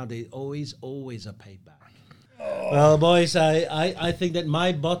 Somehow they always a payback. Well, boys, I think that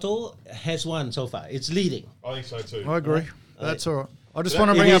my bottle has won so far. It's leading. I think so too. I agree. That's all right. I just That-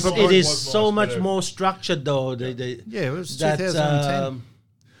 want to It bring is- up a It point. is was so nice, much but, more structured, though. Yeah, it was that, 2010.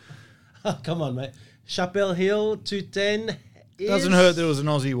 Come on, mate. Chapel Hill 210 Doesn't hurt there was an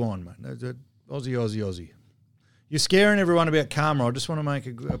Aussie wine, mate. Aussie. You're scaring everyone about karma. I just want to make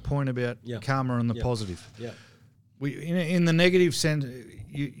a point about karma and the positive. Yeah. In the negative sense,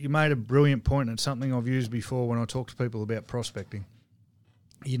 you made a brilliant point, and it's something I've used before when I talk to people about prospecting.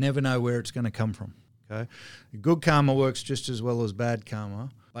 You never know where it's going to come from. Okay, good karma works just as well as bad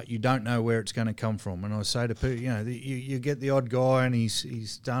karma, but you don't know where it's going to come from. And I say to people, you know, you get the odd guy and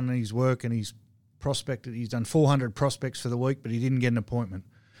he's done his work and he's prospected. He's done 400 prospects for the week, but he didn't get an appointment.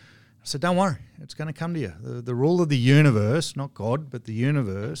 I said, don't worry, it's going to come to you. The rule of the universe, not God, but the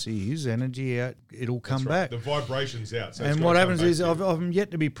universe is energy out. It'll come back. The vibration's out. So it's And gotta what come happens back is to you. I'm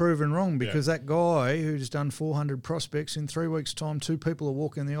yet to be proven wrong because that guy who's done 400 prospects in 3 weeks' time, 2 people will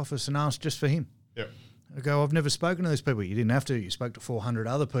walk in the office and ask just for him. Yep. I go, I've never spoken to these people. You didn't have to. You spoke to 400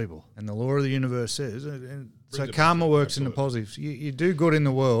 other people. And the law of the universe says, and so the karma positive, works in the absolutely. positives. You do good in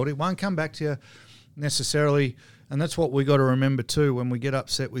the world. It won't come back to you necessarily. And that's what we got to remember too when we get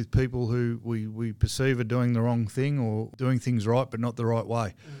upset with people who we perceive are doing the wrong thing or doing things right but not the right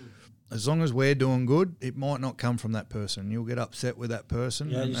way. As long as we're doing good, it might not come from that person. You'll get upset with that person.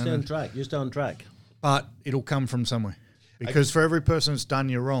 Yeah, you stay on track. You stay on track. But it'll come from somewhere. Because for every person that's done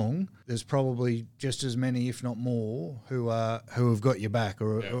you wrong, there's probably just as many, if not more, who have got your back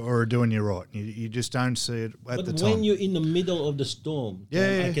or are doing you right. You just don't see it at the But time. when you're in the middle of the storm,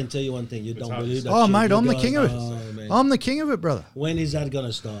 I can tell you one thing: you don't hard to believe say. that. Oh, shit. mate, You I'm the go, king of it. "Oh, man, I'm the king of it, brother. when is that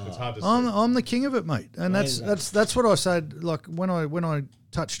gonna stop? It's hard to I'm the king of it, mate. And Why is that's what I said. Like when I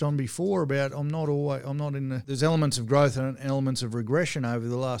touched on before about I'm not in the. There's elements of growth and elements of regression over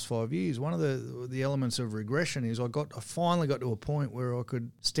the last 5 years. One of the elements of regression is I finally got to a point where I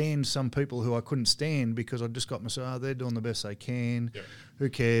could stand some people who I couldn't stand because I just got myself. Oh, they're doing the best they can. Yep. Who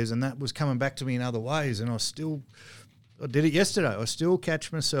cares? And that was coming back to me in other ways, and I did it yesterday. I still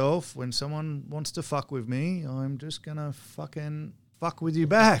catch myself when someone wants to fuck with me. I'm just gonna fucking fuck with you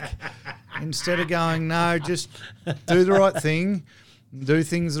back instead of going, no, just do the right thing, do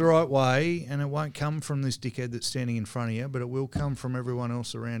things the right way, and it won't come from this dickhead that's standing in front of you, but it will come from everyone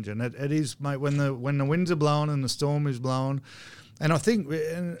else around you. And it is, mate, when the winds are blowing and the storm is blowing, and I think.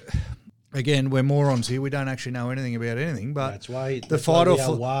 Again, we're morons here. We don't actually know anything about anything, but That's why the fight we or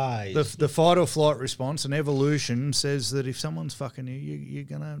are wise. the fight or flight response and evolution says that if someone's fucking you, you're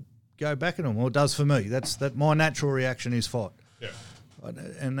gonna go back at them. Well, it does for me. That my natural reaction is fight, Yeah.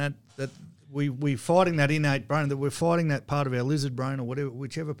 and that we fighting that innate brain, that we're fighting that part of our lizard brain or whatever,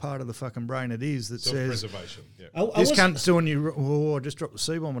 whichever part of the fucking brain it is that says Self-preservation. Yeah. this cunt's doing you. Oh, I just dropped the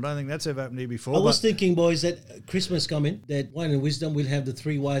C-bomb. I don't think that's ever happened to you before. I was but- thinking, boys, that Christmas coming, that Wine and Wisdom will have the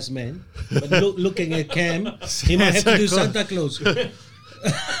 3 wise men. But looking at Cam, he might have to do Santa Santa Claus.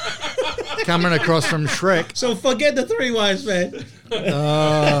 coming across from Shrek. So forget the three wise men.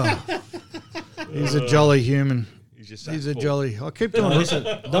 He's a jolly human. He's a jolly. I keep doing this.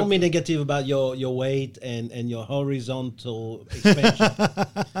 Listen, don't be negative about your weight and your horizontal expansion.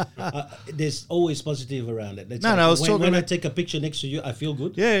 There's always positive around it. That's No, I was talking when I about- take a picture next to you, I feel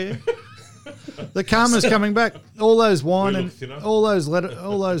good. Yeah. The karma's coming back. All those wine We and look thinner.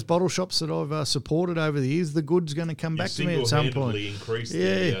 all those bottle shops that I've supported over the years, the good's going to come back to me at some point. Increased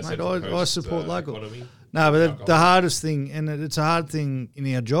Yeah, the, mate, Central I Coast, support local. economy. No, but Alcohol. the hardest thing, and it's a hard thing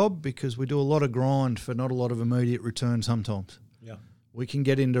in our job because we do a lot of grind for not a lot of immediate return sometimes. Yeah. We can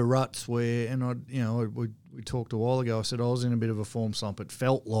get into ruts where, and we talked a while ago, I said I was in a bit of a form slump. It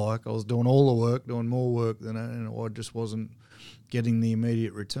felt like I was doing all the work, doing more work than I just wasn't getting the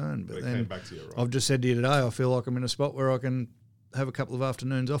immediate return. But It then came back to you, right? I've just said to you today, I feel like I'm in a spot where I can have a couple of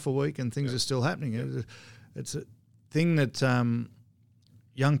afternoons off a week and things are still happening. It's a thing that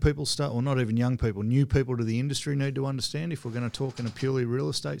young people or not even young people, new people to the industry need to understand if we're going to talk in a purely real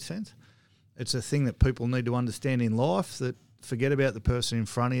estate sense. It's a thing that people need to understand in life, that forget about the person in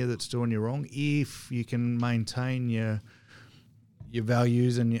front of you that's doing you wrong. If you can maintain your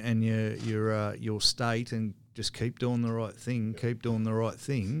values and your state and just keep doing the right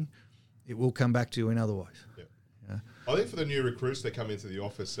thing, it will come back to you in other ways. Yeah. Yeah. I think for the new recruits that come into the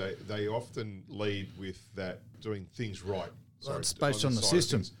office, they often lead with that doing things right. Well, it's based on the side of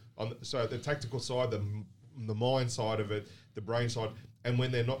system. things. So the tactical side, the mind side of it, the brain side, and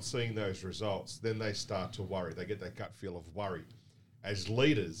when they're not seeing those results, then they start to worry. They get that gut feel of worry. As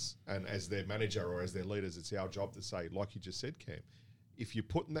leaders and as their manager or as their leaders, it's our job to say, like you just said, Cam, if you're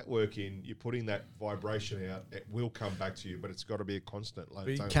putting that work in, you're putting that vibration out, it will come back to you, but it's got to be a constant. But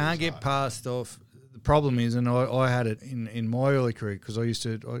you can't get past off. The problem is, and I had it in my early career because I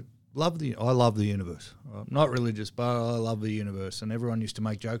love the universe. I'm not religious, but I love the universe, and everyone used to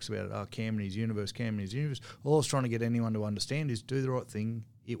make jokes about it. Oh, Cam and his universe, Cam and his universe. All I was trying to get anyone to understand is do the right thing.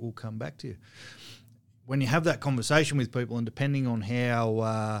 It will come back to you. When you have that conversation with people, and depending on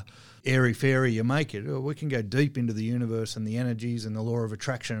how airy-fairy you make it, we can go deep into the universe and the energies and the law of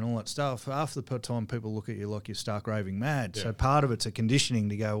attraction and all that stuff. Half the time people look at you like you're stark raving mad. Yeah. So part of it's a conditioning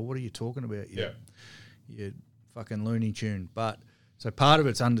to go, well, what are you talking about? You fucking Looney Tune. But so part of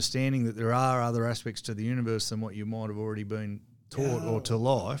it's understanding that there are other aspects to the universe than what you might have already been taught, or to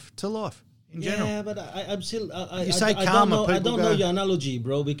life in general. Yeah, but I'm still. You say I karma, don't know. I people don't know go- your analogy,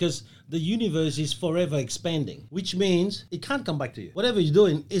 bro, because the universe is forever expanding, which means it can't come back to you. Whatever you're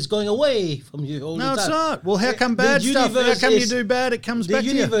doing is going away from you all No, the it's time. not. Well, how come The bad stuff? How universe come you is- do bad? It comes The back to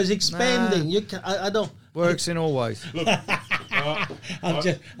you. universe expanding. Nah. You can, I don't. Works in all ways. Look,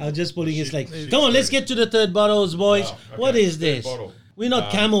 I'm just pulling his leg. Come on, let's get to the third bottles, boys. Oh, okay. What is Third this? bottle. We're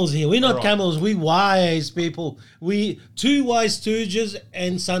not camels here. We're not right. camels. We wise people. We two wise stooges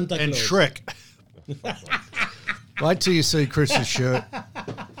and Santa Claus. And Shrek. Wait till you see Chris's shirt.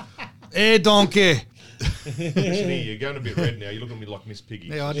 Hey, donkey. Actually, you're going a bit red now. You're looking at me like Miss Piggy.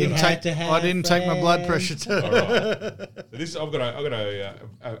 Yeah, I You didn't had take. to have I didn't take my blood friends. pressure too. All right. So this I've got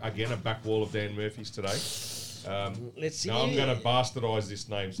again a back wall of Dan Murphy's today. Let's see. Now I'm going to bastardise this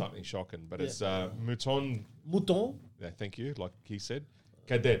name, something shocking, but it's Mouton. Mouton. Yeah, thank you. Like he said,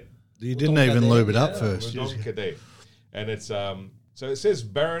 Cadet. You didn't even lube it up first. Mouton Cadet, and it's so it says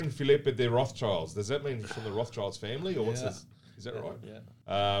Baron Philippe de Rothschilds. Does that mean from the Rothschilds family, or what's this? Is that right?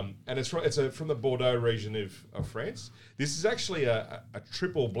 Yeah. And it's from the Bordeaux region of France. This is actually a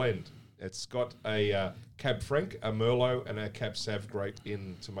triple blend. It's got a Cab Franc, a Merlot, and a Cab Sauv grape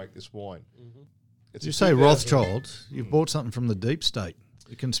in to make this wine. Mm-hmm. It's You a say 2000 Rothschilds, you've bought something from the deep state.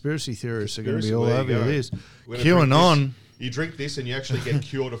 The conspiracy theorists are going to be all There you over you. go. This We're gonna drink QAnon. this. You drink this and you actually get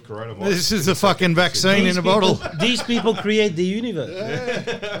cured of coronavirus. This is the fucking vaccine in a bottle. These people create the universe.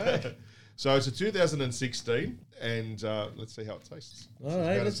 So it's a 2016, and let's see how it tastes. All This is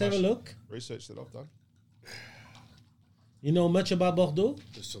right, about let's as have a much look. Research that I've done. You know much about Bordeaux?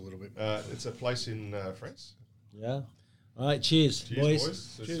 Just a little bit. It's a place in France. Yeah. All right, cheers, Cheers, boys.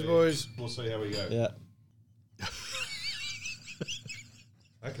 Let's Cheers, see. boys. We'll see how we go. Yeah.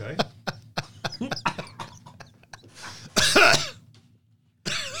 Okay.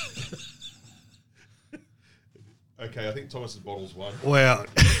 Okay, I think Thomas's bottle's one. Wow.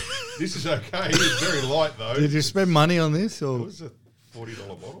 This is okay. It's very light though. Did you spend money on this? It Or? was a $40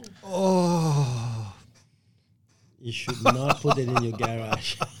 bottle. Oh. You should not put it in your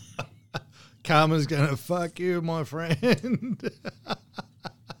garage. Karma's going to fuck you, my friend.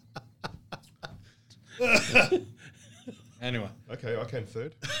 Anyway. Okay, I came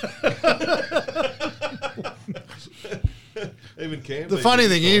third. Even Cam. The funny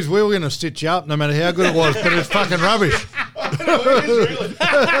thing is, we were going to stitch you up no matter how good it was, but it's fucking rubbish. It is really.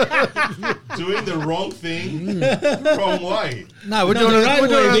 Doing the wrong thing, wrong way. No, we're No, doing the it, right we're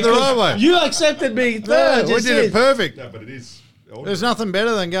doing way, it the right because way. You accepted me No, third. we you did it said. perfect. No, but it is. There's nothing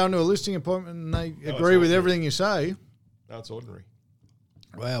better than going to a listing appointment and they No, agree with ordinary. everything you say. No, it's ordinary.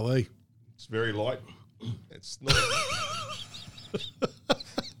 Wow, It's very light. It's not.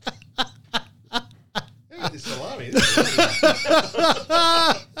 Yeah, it's salami.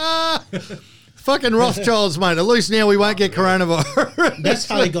 fucking Rothschilds, mate. At least now we won't get coronavirus. That's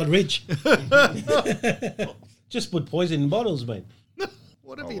how he got rich. Just put poison in bottles, mate.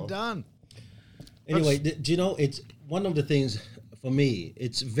 What have you done? Anyway, do you know, it's one of the things for me,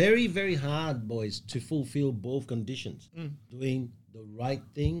 it's very, very hard, boys, to fulfill both conditions. Doing the right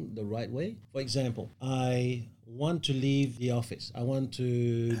thing the right way. For example, I want to leave the office. I want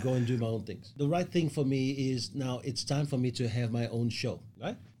to go and do my own things. The right thing for me is now it's time for me to have my own show,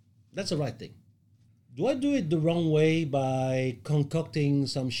 right? That's the right thing. Do I do it the wrong way by concocting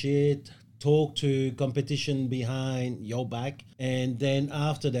some shit, talk to competition behind your back, and then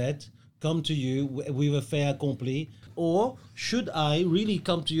after that, come to you with a fait accompli? Or should I really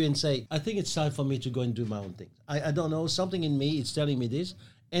come to you and say, I think it's time for me to go and do my own thing? I don't know, something in me is telling me this,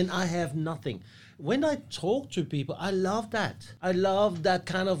 and I have nothing. When I talk to people, I love that. I love that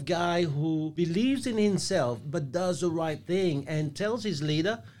kind of guy who believes in himself but does the right thing and tells his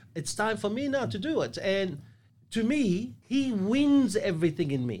leader, it's time for me now to do it. And to me, he wins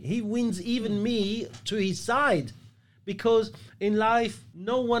everything in me. He wins even me to his side. Because in life,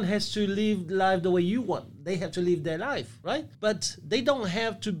 no one has to live life the way you want. They have to live their life, right? But they don't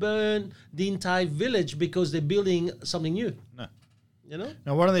have to burn the entire village because they're building something new. No. You know?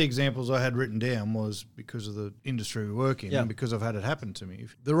 Now, one of the examples I had written down was because of the industry we work in Yeah. and because I've had it happen to me.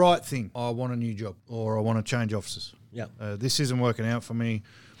 The right thing, I want a new job or I want to change offices. Yeah. This isn't working out for me.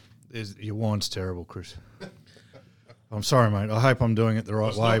 Your wine's terrible, Chris. I'm sorry, mate. I hope I'm doing it the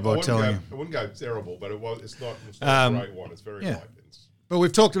right way by telling you. I wouldn't go terrible, but it's not a great one. It's very yeah. light. But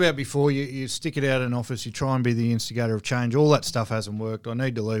we've talked about before, you stick it out in office, you try and be the instigator of change. All that stuff hasn't worked. I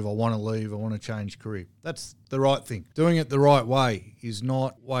need to leave. I want to change career. That's the right thing. Doing it the right way is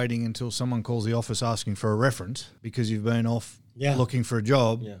not waiting until someone calls the office asking for a reference because you've been off looking for a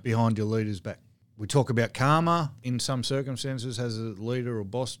job behind your leader's back. We talk about karma. In some circumstances, has a leader or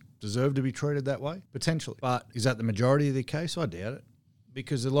boss deserve to be treated that way? Potentially. But is that the majority of the case? I doubt it.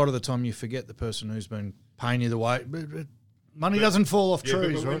 Because a lot of the time you forget the person who's been paying you the way. Money doesn't fall off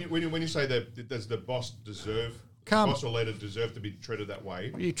trees, but right? when you say that, does the boss deserve, boss or leader deserve to be treated that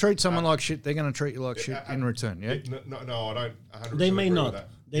way? You treat someone like shit, they're going to treat you like shit in return, yeah? No, I don't 100% They may agree not. with that.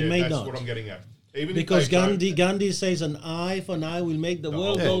 They may that's not. What I'm getting at. Even Because if they Gandhi says an eye for an eye will make the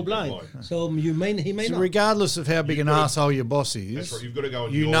world go blind. So he may So not. regardless of how big an asshole your boss is, That's right. You've got to go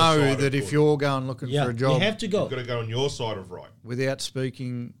on you your know side that of if good. you're going looking for a job you have to go. You've got to go on your side of right. without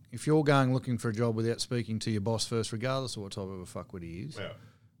speaking, if you're going looking for a job without speaking to your boss first, regardless of what type of a fuckwit he is, Yeah.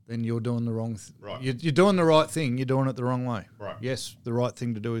 then you're doing the wrong Right. You're doing the right thing, you're doing it the wrong way. Right. Yes, the right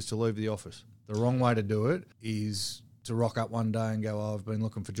thing to do is to leave the office. The wrong way to do it is to rock up one day and go, oh, I've been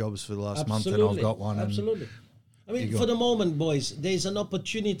looking for jobs for the last month and I've got one. Absolutely. I mean, for the moment, boys, there's an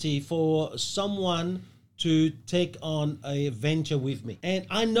opportunity for someone to take on a venture with me. And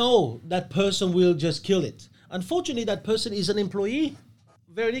I know that person will just kill it. Unfortunately, that person is an employee.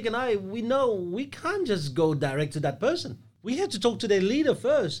 Veronique and I, we know we can't just go direct to that person. We have to talk to their leader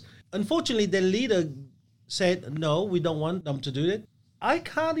first. Unfortunately, their leader said, no, we don't want them to do it. I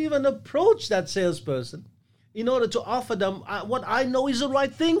can't even approach that salesperson in order to offer them what I know is the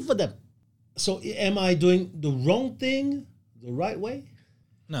right thing for them. So am I doing the wrong thing the right way?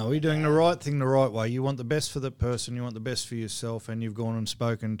 No, you're doing the right thing the right way. You want the best for the person, you want the best for yourself, and you've gone and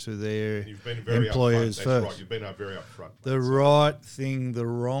spoken to their You've been very employers upfront. first. That's right. You've been very upfront. The right thing, the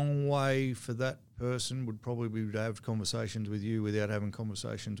wrong way for that person would probably be to have conversations with you without having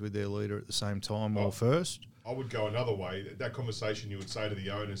conversations with their leader at the same time or first. I would go another way. That conversation you would say to the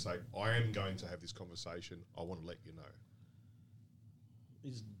owner, say, I am going to have this conversation. I want to let you know.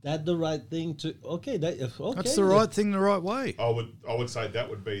 Is that the right thing to? Okay, okay. That's the right thing the right way. I would say that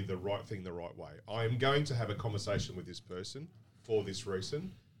would be the right thing the right way. I am going to have a conversation with this person for this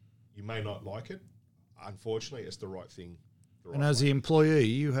reason. You may not like it. Unfortunately, it's the right thing. And as the employee,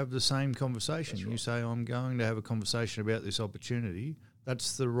 you have the same conversation. You say, I'm going to have a conversation about this opportunity.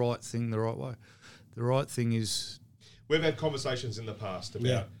 That's the right thing the right way. The right thing is... We've had conversations in the past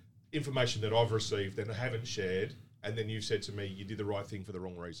about information that I've received and haven't shared, and then you've said to me, you did the right thing for the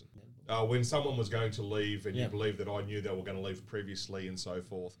wrong reason. When someone was going to leave and you believed that I knew they were going to leave previously and so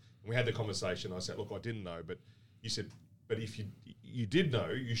forth, and we had the conversation, I said, look, I didn't know, but you said, but if you you did know,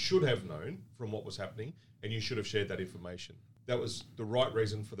 you should have known from what was happening, and you should have shared that information. That was the right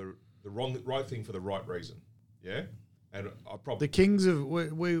reason for the right thing for the right reason. Yeah, and I probably The Kings of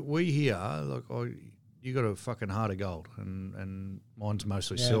we here, like you got a fucking heart of gold, and mine's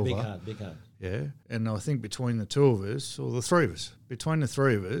mostly silver. Big heart. Yeah, and I think between the two of us, or the three of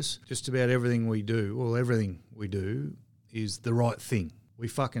us, just about everything we do is the right thing. We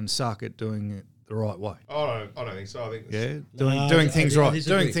fucking suck at doing it the right way. I don't think so. I think Doing things right.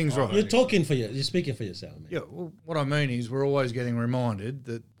 disagree. Doing things right. You're speaking for yourself, man. Yeah, well, what I mean is we're always getting reminded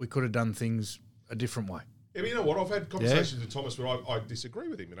that we could have done things a different way. Yeah, but you know what? I've had conversations with Thomas where I disagree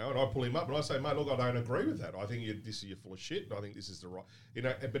with him, and I pull him up and I say, mate, look, I don't agree with that. I think you're full of shit, and I think this is the right,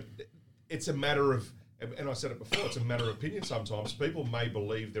 but it's a matter of, and I said it before, it's a matter of opinion sometimes. People may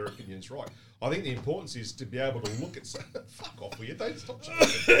believe their opinion's right. I think the importance is to be able to look at, fuck off with you, don't stop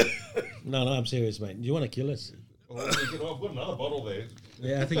chatting. No, I'm serious, mate. Do you want to kill us? Well, I've got another bottle there.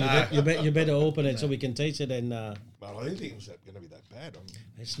 Yeah, I think you better open it so we can taste it. And But I didn't think it was going to be that bad.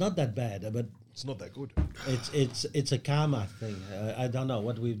 it's not that bad, but It's not that good. it's a karma thing. I don't know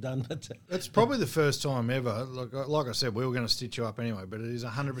what we've done, but It's probably the first time ever. Like I said, we were going to stitch you up anyway, but it is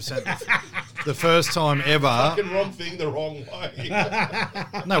 100% the first time ever. Fucking wrong thing the wrong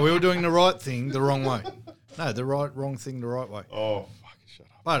way. No, we were doing the right thing the wrong way. No, wrong thing the right way. Oh, fucking shut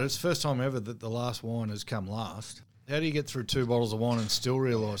up. But it's the first time ever that the last wine has come last. How do you get through 2 bottles of wine and still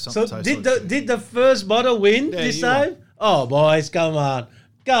realise something so tastes like shit? did the first bottle win Yeah, this you time? Oh, boys, come on.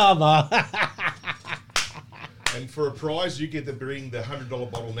 And for a prize, you get to bring the $100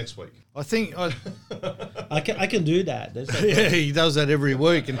 bottle next week. I think... I can do that. That's no Yeah, he does that every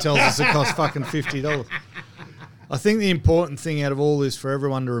week and tells us it costs fucking $50. I think the important thing out of all this for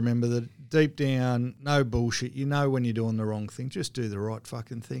everyone to remember that deep down, no bullshit. You know when you're doing the wrong thing. Just do the right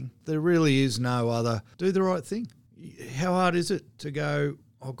fucking thing. There really is no other. Do the right thing. How hard is it to go,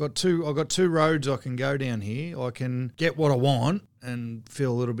 I've got two roads I can go down here. I can get what I want and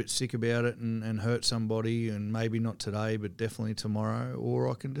feel a little bit sick about it and hurt somebody, and maybe not today, but definitely tomorrow, or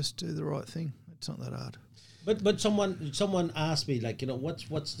I can just do the right thing. It's not that hard. But someone asked me, like,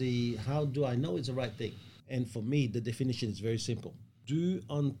 what's the, how do I know it's the right thing? And for me, the definition is very simple. Do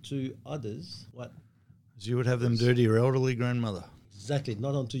unto others what? As you would have them do to your elderly grandmother. Exactly,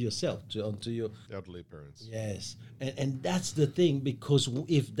 not unto yourself, unto your Elderly parents. yes, and that's the thing, because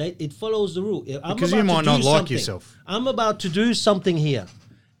if it follows the rule. Because you might not like yourself. I'm about to do something here,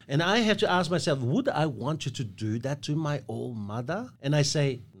 and I have to ask myself, would I want you to do that to my old mother? And I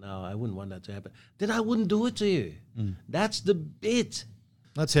say, no, I wouldn't want that to happen. Then I wouldn't do it to you. That's the bit.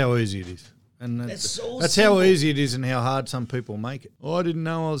 That's how easy it is. And That's so that's simple. how easy it is and how hard some people make it. Oh, I didn't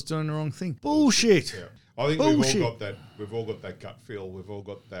know I was doing the wrong thing. Bullshit. Yeah. I think Bullshit. we've all got that gut feel. We've all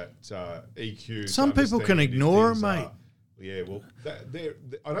got that EQ. Some to people can understand if ignore it, things mate. are- Yeah, well,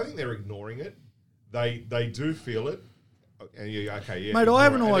 I don't think they're ignoring it. They do feel it. And okay, yeah. Mate, ignore I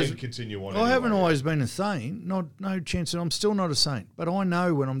haven't it and always then continue on. I haven't anyway. always been a saint. No chance that I'm still not a saint. But I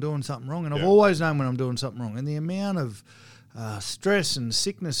know when I'm doing something wrong, and I've Yeah. always known when I'm doing something wrong. And the amount of stress and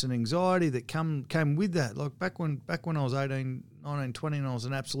sickness and anxiety that came with that, like back when I was 18, 19, 20, and I was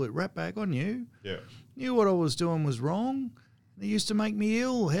an absolute ratbag, I knew what I was doing was wrong. It used to make me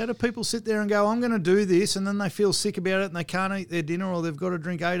ill. How do people sit there and go, I'm going to do this, and then they feel sick about it and they can't eat their dinner, or they've got to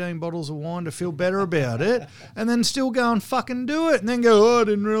drink 18 bottles of wine to feel better about it, and then still go and fucking do it, and then go, oh, I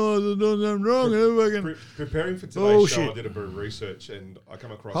didn't realise I was doing something wrong. Preparing for today's Bullshit. show, I did a bit of research and I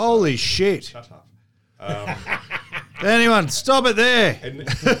come across. Holy shit. Shut up. Anyone, stop it there. And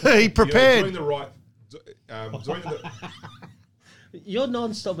He prepared. doing the right. Doing the, You're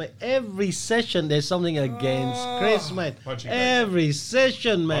non-stop, mate. Every session there's something against Chris, mate. Punching bag. Every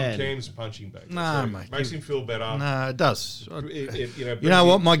session, man. Cam's punching bag. Nah, So mate. Makes him feel better. No, it does. You know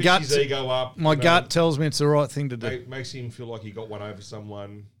what? My gut. His gut's- ego up. My you know, gut tells me it's the right thing to do. makes him feel like he got one over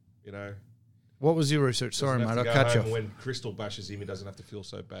someone. You know. What was your research? Sorry, Doesn't mate, have I to go cut you home off. When Crystal bashes him, he doesn't have to feel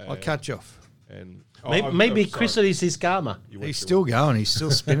so bad. I cut you off. And Maybe I'm sorry. Crystal is his karma. You went He's too- still going. He's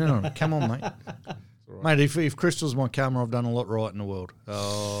still spinning on it. Come on, mate. Mate, if Crystal's my karma, I've done a lot right in the world.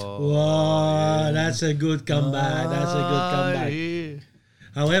 Oh, Wow, that's a good comeback. That's a good comeback. yeah.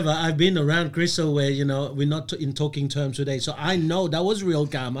 However, I've been around Crystal where, we're not in talking terms today. So I know that was real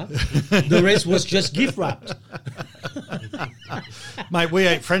karma. The rest was just gift wrapped. Mate, we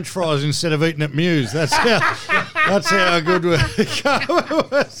ate French fries instead of eating at Muse. That's how good karma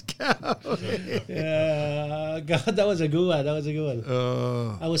was going. Yeah, God, that was a good one. That was a good one.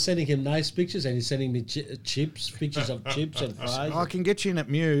 Uh, I was sending him nice pictures, and he's sending me pictures of chips and fries. I can get you in at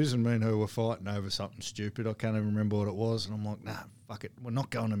Muse, and me and her were fighting over something stupid. I can't even remember what it was, and I'm like, nah, fuck it, we're not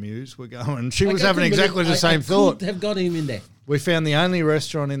going to Muse. We're going. She was having exactly the same thought. I have got him in there. We found the only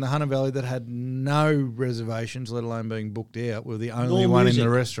restaurant in the Hunter Valley that had no reservations, let alone being booked out. We were the only one in the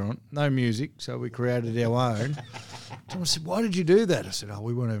restaurant. No music, so we created our own. Someone said, why did you do that? I said, oh,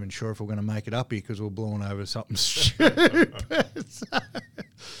 we weren't even sure if we are going to make it up here because we we're blowing over something stupid.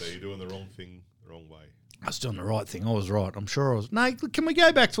 So you're doing the wrong thing the wrong way. I was doing the right thing. I was right. I'm sure I was. No, can we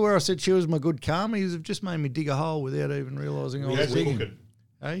go back to where I said she was my good karma? You've just made me dig a hole without even realising I was How's digging. it cooking?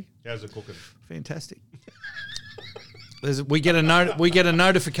 Hey? How's it cooking? Fantastic. We get a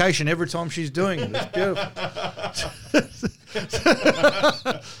notification every time she's doing it. It's beautiful.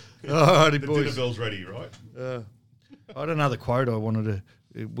 All righty, The boys. dinner bell's ready, right? I had another quote I wanted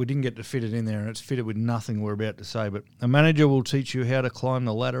to. We didn't get to fit it in there, and it's fitted with nothing we're about to say. But a manager will teach you how to climb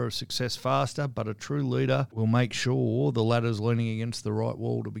the ladder of success faster, but a true leader will make sure the ladder's leaning against the right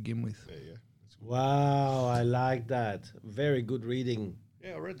wall to begin with. There you go. Wow, I like that. Very good reading.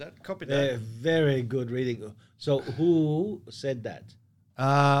 Yeah, I read that. Copied Very good reading. So who said that?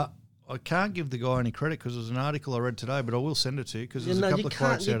 I can't give the guy any credit because it was an article I read today, but I will send it to you because there's a couple of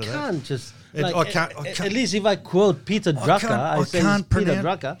quotes out of that. You can't just... I can't. At least if I quote Peter Drucker, I say it's Peter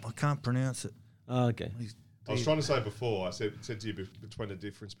Drucker. I can't pronounce it. Oh, okay. I was trying to say before, I said to you between the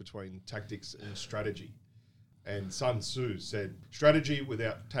difference between tactics and strategy. And Sun Tzu said, strategy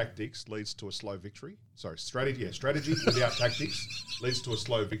without tactics leads to a slow victory. Sorry, strategy without tactics leads to a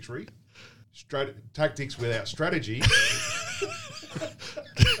slow victory. Tactics without strategy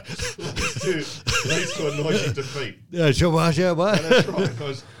leads to a noisy defeat. Yeah, sure. And that's right,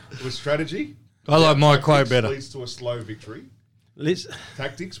 because with strategy, I like my tactics quote better. leads to a slow victory.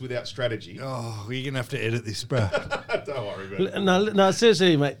 Tactics without strategy. Oh, you're going to have to edit this, bro. Don't worry about it. No,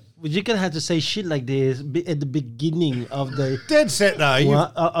 seriously, mate. You're going to have to say shit like this at the beginning of the Dead set, though.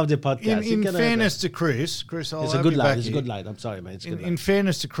 of the podcast. In fairness to Chris, I'll it's a have good you line. back It's a here. good line. I'm sorry, mate. It's a good In line.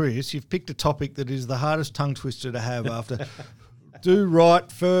 fairness to Chris, you've picked a topic that is the hardest tongue twister to have after do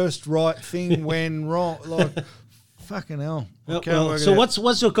right first, right thing when wrong. Like, fucking hell. I can't work it So out.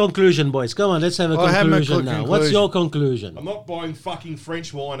 what's your conclusion, boys? Come on, let's have a I have my conclusion now. conclusion. What's your conclusion? I'm not buying fucking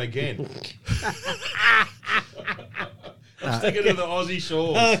French wine again. I'm sticking to the Aussie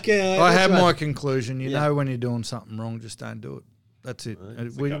shores. Okay, I that's have right. my conclusion. You Yeah. know when you're doing something wrong, just don't do it. That's it.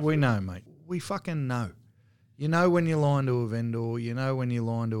 We know, mate. We fucking know. You know when you're lying to a vendor. You know when you're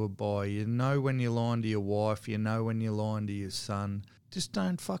lying to a buyer. You know when you're lying to your wife. You know when you're lying to your son. Just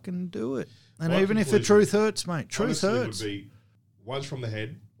don't fucking do it. And My even if the conclusion, truth hurts, mate, truth honestly, hurts. would be one's from the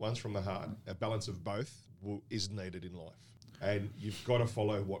head, one's from the heart. A balance of both is needed in life. And you've got to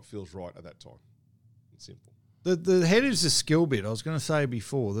follow what feels right at that time. It's simple. The head is a skill bit. I was going to say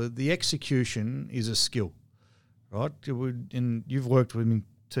before, the execution is a skill, right? And you've worked with me,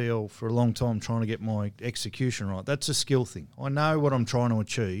 TL, for a long time trying to get my execution right. That's a skill thing. I know what I'm trying to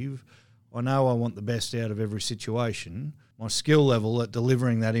achieve. I know I want the best out of every situation. My skill level at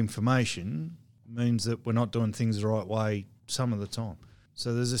delivering that information means that we're not doing things the right way some of the time.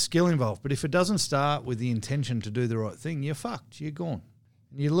 So there's a skill involved. But if it doesn't start with the intention to do the right thing, you're fucked. You're gone.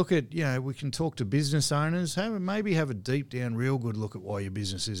 You look at, we can talk to business owners, maybe have a deep down, real good look at why your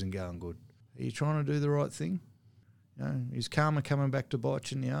business isn't going good. Are you trying to do the right thing? Is karma coming back to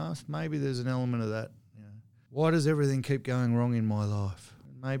bite you in the arse? Maybe there's an element of that. Why does everything keep going wrong in my life?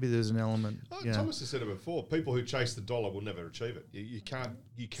 Maybe there's an element. Thomas has said it before. People who chase the dollar will never achieve it. You can't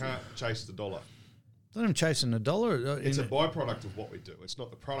chase the dollar. Not even chasing the dollar. It's a byproduct of what we do. It's not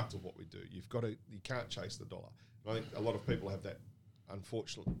the product of what we do. You can't chase the dollar. And I think a lot of people have that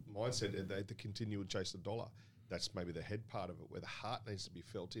unfortunate mindset and they continue to chase the dollar. That's maybe the head part of it, where the heart needs to be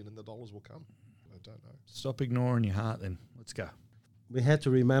felt in and the dollars will come. I don't know. Stop ignoring your heart then. Let's go. We have to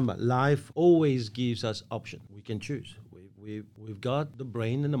remember, life always gives us option. We can choose. We've got the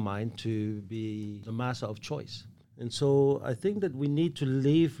brain and the mind to be the master of choice. And so I think that we need to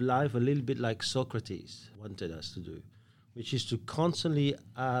live life a little bit like Socrates wanted us to do, which is to constantly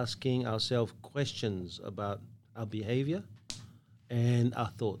asking ourselves questions about our behavior and our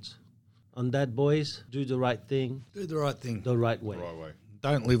thoughts. On that, boys, do the right thing Do the right thing. the right way. The right way.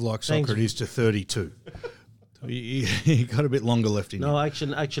 Don't live like Thanks. Socrates to 32. You got a bit longer left in you. No,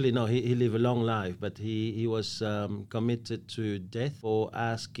 actually, no. He lived a long life, but he was committed to death for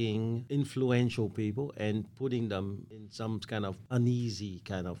asking influential people and putting them in some kind of uneasy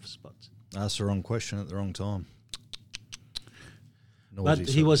kind of spots. Asked the wrong question at the wrong time. But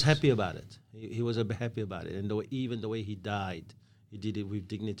Noisy he was Socrates. happy about it. He was happy about it, and even the way he died, he did it with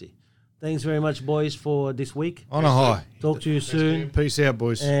dignity. Thanks very much, boys, for this week. On a high. Talk to you soon. Peace out,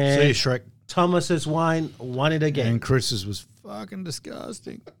 boys. And- See you, Shrek. Thomas's wine won it again. And Chris's was fucking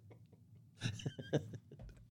disgusting.